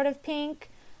peachy sort of pink.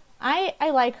 I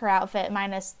like her outfit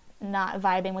minus not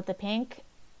vibing with the pink.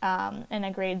 And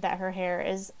agreed that her hair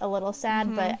is a little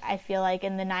sad, but I feel like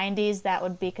in the 90s that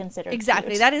would be considered Exactly.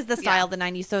 cute. That is the style of the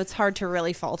 90s, so it's hard to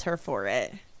really fault her for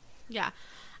it. Yeah.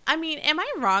 I mean, am I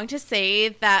wrong to say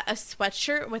that a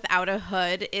sweatshirt without a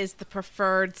hood is the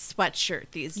preferred sweatshirt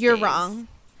these days? You're wrong.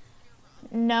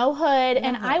 No hood,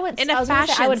 and I would In a I was gonna say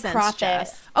fashion I would sense, crop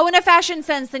Jess. it. Oh, in a fashion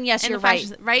sense, then yes, In a you're right.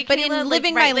 fashion- right, But Kayla? in Like,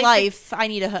 living right, my like life, I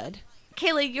need a hood.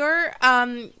 Kayla,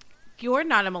 you're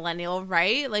not a millennial,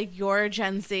 right? Like, you're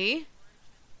Gen Z.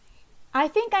 I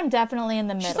think I'm definitely in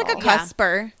the middle. She's like a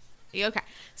cusper. Okay.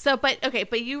 So,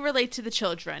 but you relate to the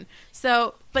children.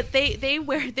 So, but they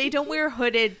don't wear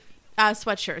hooded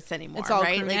sweatshirts anymore, It's all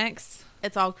right? crew Like, necks.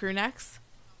 it's all crew necks.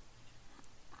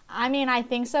 I mean, I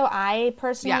think so. I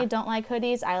personally Yeah. don't like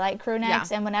hoodies. I like crew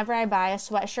necks, and whenever I buy a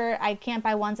sweatshirt, I can't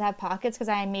buy ones that have pockets because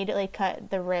I immediately cut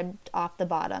the rib off the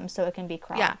bottom so it can be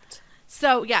cropped.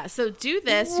 Yeah. So do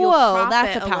this. You'll Whoa, crop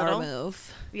that's it a power little.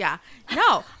 move. Yeah.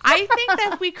 No, I think that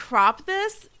if we crop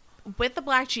this with the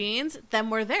black jeans,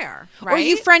 then we're there, right? Or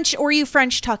you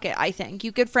French tuck it, I think.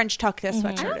 You could French tuck this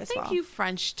sweatshirt I don't as think well. you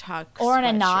French tuck Or in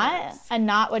a knot. sweatshirts. A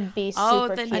knot would be Oh,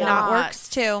 super the cute. A knot knots. works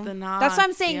too. The That's what I'm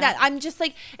knots, saying. yeah. That I'm just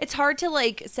like, it's hard to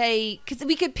like say, because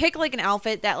we could pick like an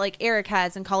outfit that like Eric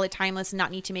has and call it timeless and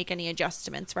not need to make any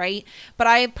adjustments, right? But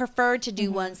I prefer to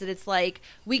do ones that it's like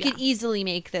we could easily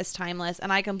make this timeless,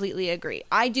 and I completely agree.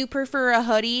 I do prefer a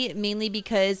hoodie mainly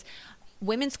because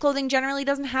women's clothing generally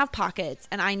doesn't have pockets,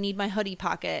 and I need my hoodie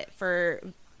pocket for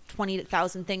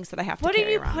 20,000 things that I have to What are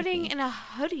carry you around with putting me. in a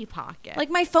hoodie pocket? Like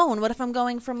my phone. What if I'm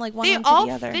going from like one they room to all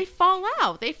the other? they fall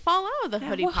out. They fall out of the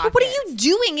hoodie pocket. What are you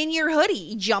doing in your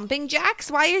hoodie? Jumping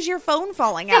jacks? Why is your phone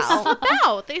falling They out? slip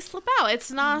out. They slip out. It's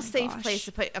not a safe gosh. place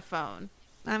to put a phone.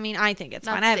 I mean, I think it's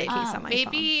Not fine. I have a safe. case on my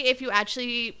Maybe if you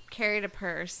actually carried a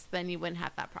purse, then you wouldn't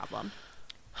have that problem.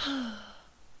 phone.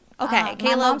 Okay, My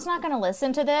Caleb. mom's not going to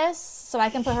listen to this, so I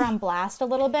can put her on blast a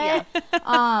little bit.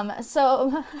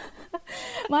 So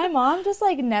my mom just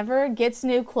like never gets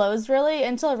new clothes really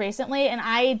until recently, and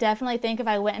I definitely think if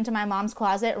I went into my mom's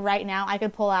closet right now, I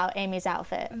could pull out Amy's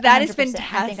outfit. That is 100%.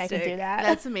 I think I could fantastic. do that.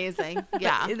 That's amazing.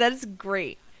 Yeah. That is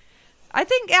great. I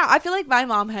think, yeah, I feel like my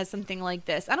mom has something like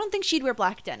this. I don't think she'd wear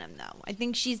black denim, though. I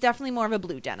think she's definitely more of a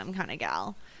blue denim kind of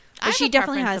gal. I But have she a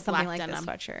definitely preference has of something black like denim.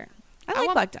 this sweatshirt. I I like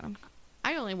want- black denim.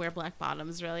 I only wear black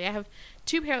bottoms, really. I have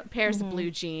two pairs of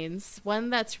blue jeans, one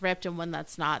that's ripped and one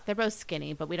that's not. They're both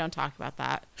skinny, but we don't talk about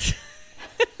that.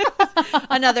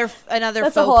 Another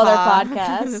That's faux a whole other pas.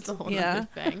 podcast. That's a whole Yeah.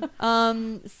 other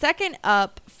thing. Second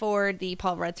up for the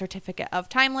Paul Rudd Certificate of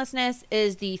Timelessness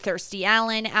is the Thirsty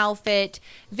Allen outfit.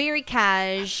 Very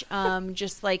cash,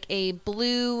 just like a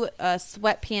blue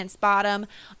sweatpants bottom.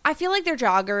 I feel like they're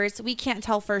joggers. We can't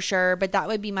tell for sure, but that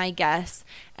would be my guess.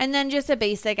 And then just a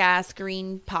basic ass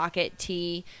green pocket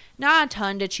tee. Not a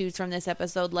ton to choose from this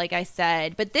episode, like I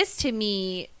said. But this, to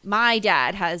me, my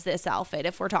dad has this outfit,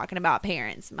 if we're talking about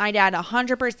parents. My dad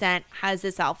 100% has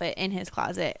this outfit in his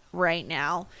closet right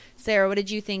now. Sarah, what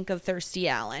did you think of Thirsty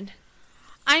Allen?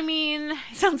 I mean,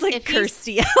 Sounds like if he's-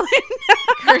 Kirstie Allen.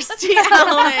 Kirstie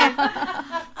Allen.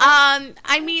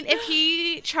 I mean, if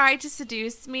he tried to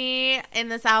seduce me in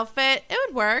this outfit, it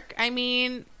would work. I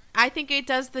mean, I think it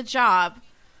does the job.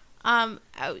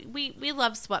 We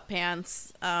love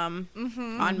sweatpants on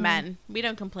men. We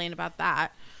don't complain about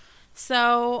that.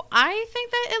 So I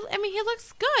think that he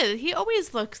looks good. He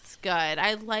always looks good.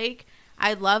 I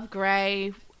love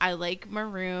gray. I like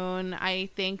maroon. I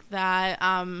think that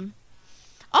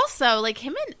also, like,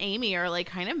 him and Amy are like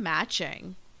kind of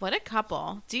matching. What a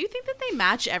couple. Do you think that they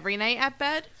match every night at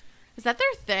bed? Is that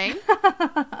their thing?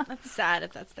 That's sad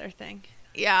if that's their thing.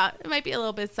 Yeah, it might be a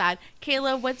little bit sad.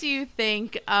 Kayla, what do you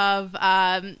think of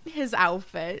his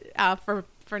outfit for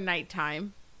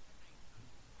nighttime?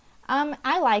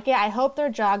 I like it. I hope they're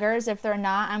joggers. If they're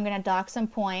not, I'm going to dock some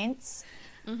points.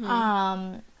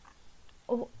 I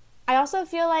also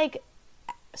feel like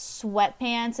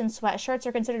sweatpants and sweatshirts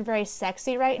are considered very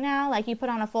sexy right now. Like, you put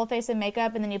on a full face of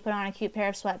makeup and then you put on a cute pair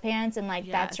of sweatpants and,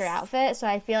 like, that's your outfit. So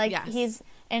I feel like he's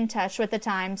in touch with the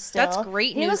times still. That's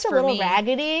great news He looks for a little me.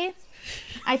 raggedy.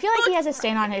 I feel like he has a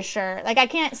stain on his shirt. Like, I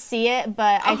can't see it,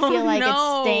 but I feel like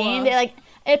it's stained.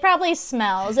 It probably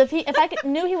smells. If I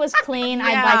knew he was clean,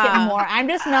 I'd like it more. I'm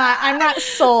not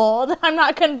sold. I'm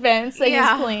not convinced that he's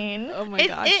clean. Oh my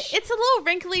gosh. It's a little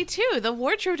wrinkly too. The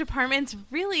wardrobe department's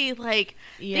really like,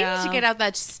 they need to get out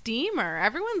that steamer.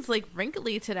 Everyone's like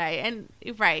wrinkly today. And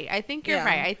right, I think you're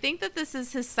right. I think that this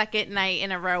is his second night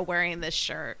in a row wearing this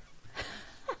shirt.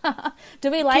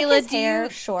 Do we like Kayla, his hair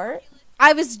short?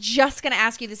 I was just going to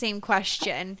ask you the same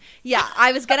question. Yeah,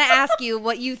 I was going to ask you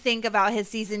what you think about his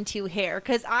season 2 hair,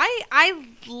 because I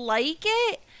like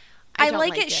it. I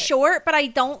like it short, but I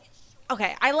don't.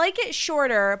 Okay, I like it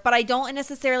shorter, but I don't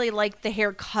necessarily like the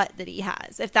haircut that he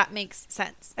has, if that makes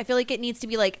sense. I feel like it needs to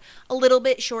be like a little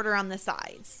bit shorter on the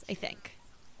sides, I think.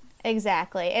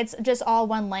 Exactly. It's just all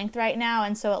one length right now,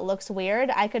 and so it looks weird.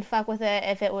 I could fuck with it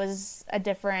if it was a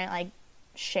different, like,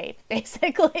 shape,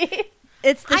 basically.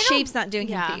 It's the shape's not doing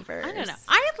him favors. I don't know.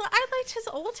 I liked his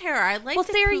old hair. I liked. Well,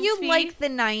 the Sarah, poofy. you like the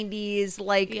 90s,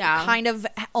 like, kind of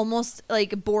almost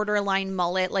like borderline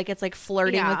mullet, like it's like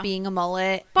flirting with being a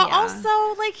mullet. But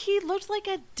also, like, he looked like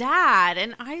a dad,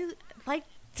 and I like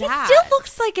dad. He still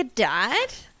looks like a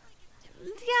dad.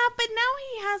 Yeah, but now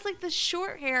he has like the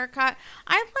short haircut.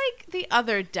 I like the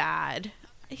other dad.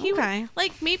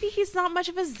 Like, maybe he's not much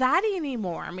of a zaddy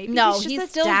anymore. Maybe he's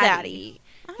still zaddy.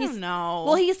 I don't know.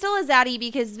 Well, he's still a zaddy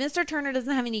because Mr. Turner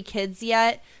doesn't have any kids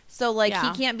yet. So, like,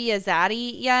 he can't be a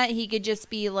zaddy yet. He could just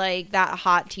be, like, that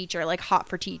hot teacher, like, hot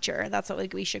for teacher. That's what,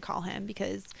 like, we should call him,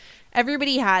 because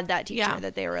everybody had that teacher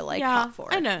that they were, like, hot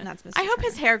for. I know. And that's Mr. I hope Turner.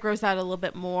 his hair grows out a little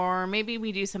bit more. Maybe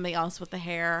we do something else with the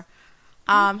hair.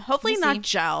 Hopefully we'll not see.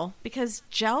 gel, because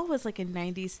gel was, like, a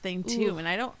 90s thing, too. Ooh. And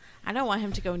I don't want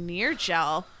him to go near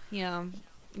gel.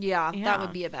 Yeah, that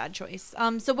would be a bad choice.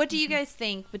 So what do you guys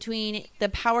think between the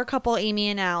power couple, Amy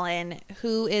and Alan,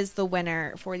 who is the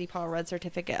winner for the Paul Rudd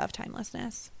Certificate of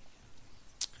Timelessness?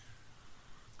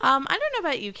 I don't know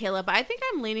about you, Kayla, but I think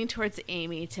I'm leaning towards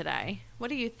Amy today. What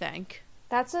do you think?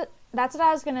 That's what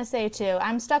I was going to say, too.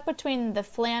 I'm stuck between the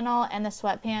flannel and the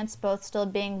sweatpants, both still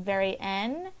being very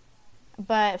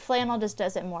but flannel just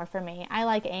does it more for me. I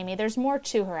like Amy. There's more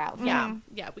to her outfit.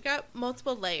 Yeah, we got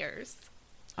multiple layers.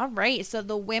 All right, so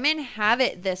the women have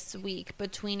it this week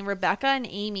between Rebecca and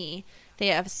Amy. They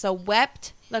have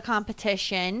swept the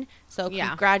competition, so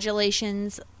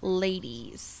congratulations,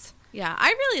 ladies. Yeah, I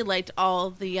really liked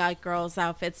all the girls'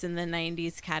 outfits in the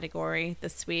 90s category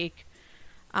this week.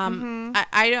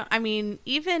 I mean,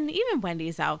 even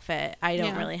Wendy's outfit, I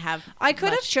don't really have. I could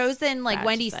have chosen like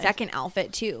Wendy's say. second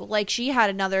outfit too. Like, she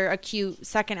had a cute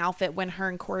second outfit when her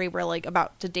and Corey were like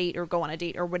about to date or go on a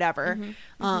date or whatever.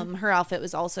 Her outfit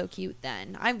was also cute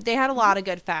then. They had a lot of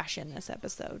good fashion this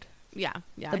episode. Yeah.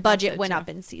 The budget went up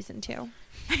in season 2.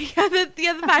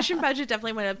 the fashion budget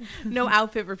definitely went up. No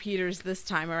outfit repeaters this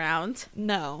time around.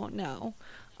 No.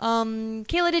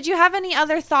 Kayla, did you have any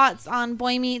other thoughts on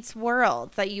Boy Meets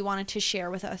World that you wanted to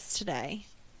share with us today?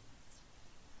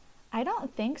 I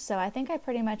don't think so. I think I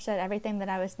pretty much said everything that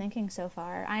I was thinking so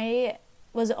far. I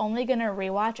was only going to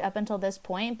rewatch up until this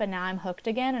point, but now I'm hooked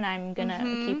again, and I'm going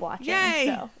to keep watching. Yay!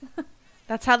 So.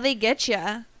 That's how they get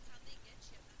you.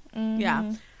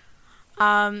 Yeah.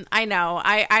 I know.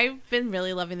 I've been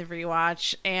really loving the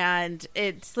rewatch, and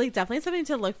it's like definitely something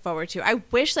to look forward to. I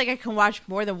wish like I can watch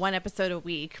more than one episode a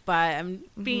week, but I'm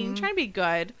trying to be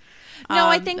good. No,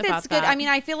 I think that's good. I mean,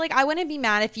 I feel like I wouldn't be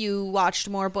mad if you watched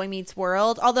more Boy Meets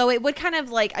World, although it would kind of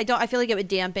like I feel like it would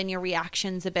dampen your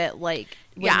reactions a bit, like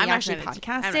when we actually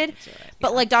podcasted.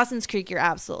 But like Dawson's Creek, you're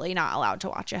absolutely not allowed to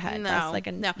watch ahead. No, that's like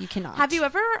you cannot. Have you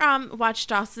ever watched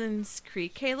Dawson's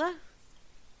Creek, Kayla?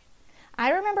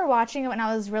 I remember watching it when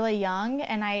I was really young,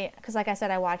 and because like I said,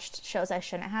 I watched shows I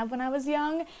shouldn't have when I was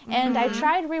young, and I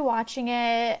tried rewatching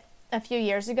it a few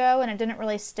years ago, and it didn't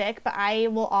really stick, but I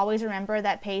will always remember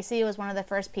that Pacey was one of the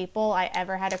first people I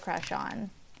ever had a crush on.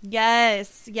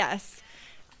 Yes.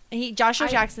 Joshua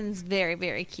Jackson's very,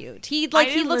 very cute. He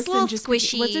looks a little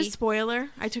squishy. Was it a spoiler?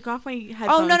 I took off my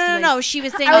headphones. Oh no! She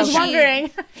was saying. I was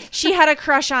wondering. She had a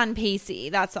crush on Pacey.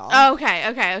 That's all. Oh,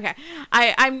 okay.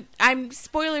 I'm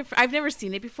spoiler. I've never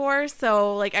seen it before,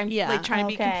 so like I'm like trying to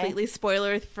be completely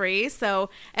spoiler free. So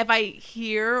if I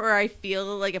hear or I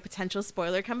feel like a potential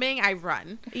spoiler coming, I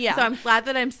run. Yeah. So I'm glad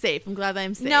that I'm safe.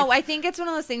 No, I think it's one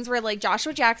of those things where like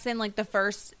Joshua Jackson, like the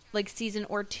first like season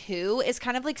or two is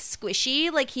kind of like squishy,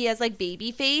 like he has like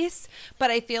baby face, but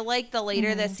I feel like the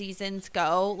later the seasons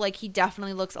go, like he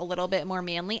definitely looks a little bit more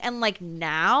manly, and like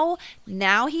now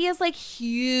he is like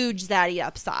huge zaddy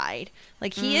upside,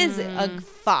 like he is a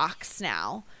fox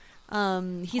now.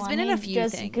 He's been in a few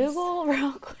just things. Google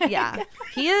real quick. Yeah,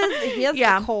 he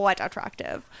is quite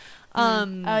attractive.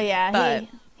 But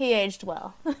he aged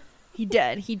well. He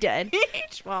did. He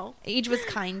aged well. Age was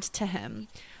kind to him.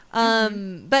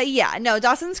 But yeah, no,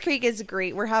 Dawson's Creek is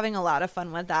great. We're having a lot of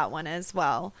fun with that one as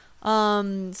well.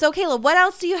 So Kayla, what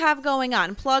else do you have going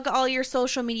on? Plug all your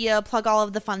social media, plug all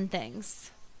of the fun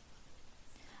things.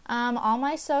 All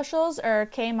my socials are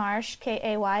Kaymarsch,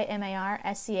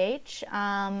 KaymarSch.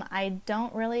 I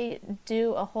don't really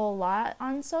do a whole lot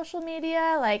on social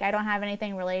media. Like, I don't have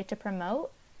anything really to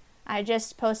promote. I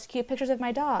just post cute pictures of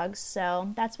my dogs,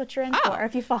 so that's what you're in for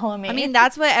if you follow me. I mean,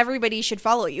 that's what everybody should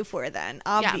follow you for then,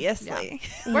 obviously.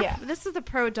 Yeah. This is the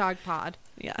pro dog pod.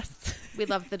 Yes. We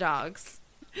love the dogs.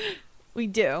 We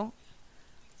do.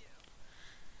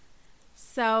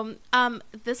 So,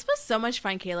 this was so much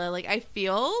fun, Kayla. Like, I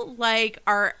feel like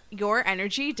your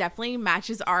energy definitely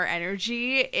matches our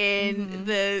energy in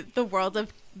the world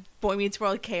of Boy Meets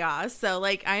World chaos. So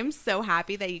like, I'm so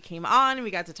happy that you came on and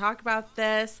we got to talk about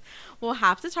this. We'll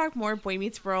have to talk more Boy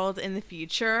Meets World in the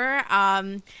future.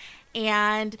 And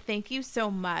thank you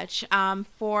so much.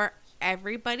 For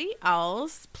everybody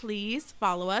else, please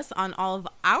follow us on all of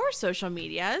our social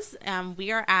medias.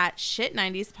 We are at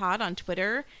Shit90spod on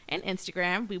Twitter and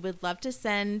Instagram. We would love to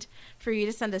send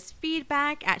us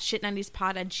feedback at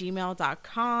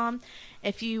shit90spod@gmail.com.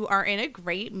 If you are in a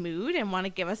great mood and want to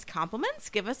give us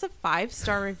compliments, give us a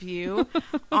 5-star review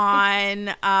on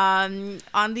the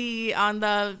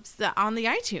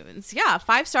iTunes. Yeah,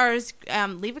 5 stars.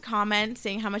 Leave a comment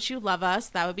saying how much you love us.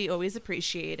 That would be always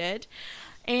appreciated.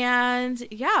 And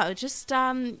yeah, just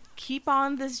keep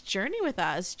on this journey with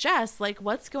us. Jess, like,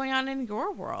 what's going on in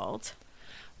your world?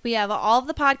 We have all of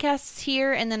the podcasts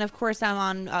here, and then of course I'm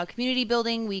on Community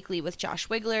Building Weekly with Josh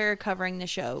Wigler, covering the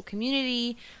show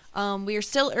Community. We are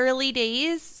still early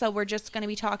days, so we're just going to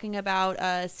be talking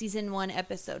about season 1,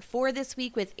 episode 4 this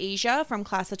week with Asia from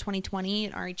class of 2020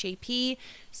 at RHAP.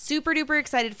 Super duper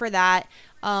excited for that.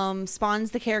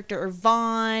 Spawns the character of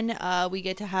Vaughn. We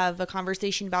get to have a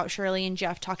conversation about Shirley and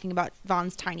Jeff talking about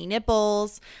Vaughn's tiny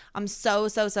nipples. I'm so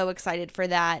excited for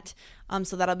that.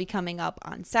 So that'll be coming up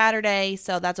on Saturday.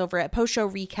 So that's over at Post Show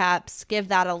Recaps. Give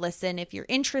that a listen if you're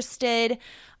interested.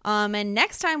 And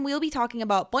next time we'll be talking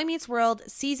about Boy Meets World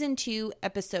Season 2,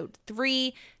 Episode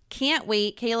 3. Can't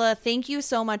wait. Kayla, thank you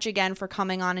so much again for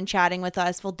coming on and chatting with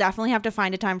us. We'll definitely have to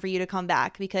find a time for you to come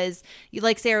back because,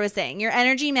 like Sarah was saying, your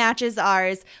energy matches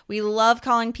ours. We love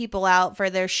calling people out for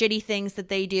their shitty things that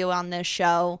they do on this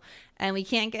show. And we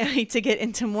can't wait to get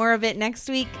into more of it next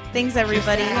week. Thanks,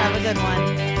 everybody. Have a good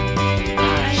one.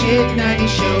 Shit 90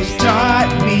 shows taught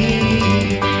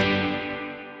me.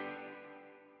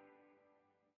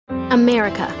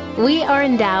 America. We are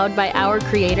endowed by our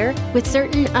Creator with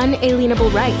certain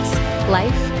unalienable rights: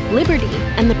 life, liberty,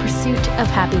 and the pursuit of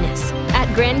happiness.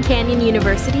 At Grand Canyon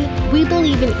University, we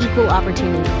believe in equal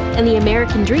opportunity, and the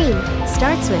American dream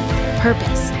starts with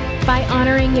purpose. By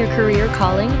honoring your career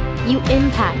calling, you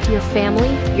impact your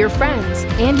family, your friends,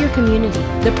 and your community.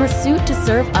 The pursuit to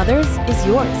serve others is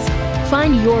yours.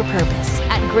 Find your purpose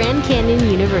at Grand Canyon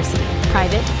University.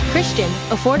 Private, Christian,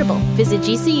 affordable. Visit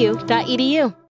gcu.edu.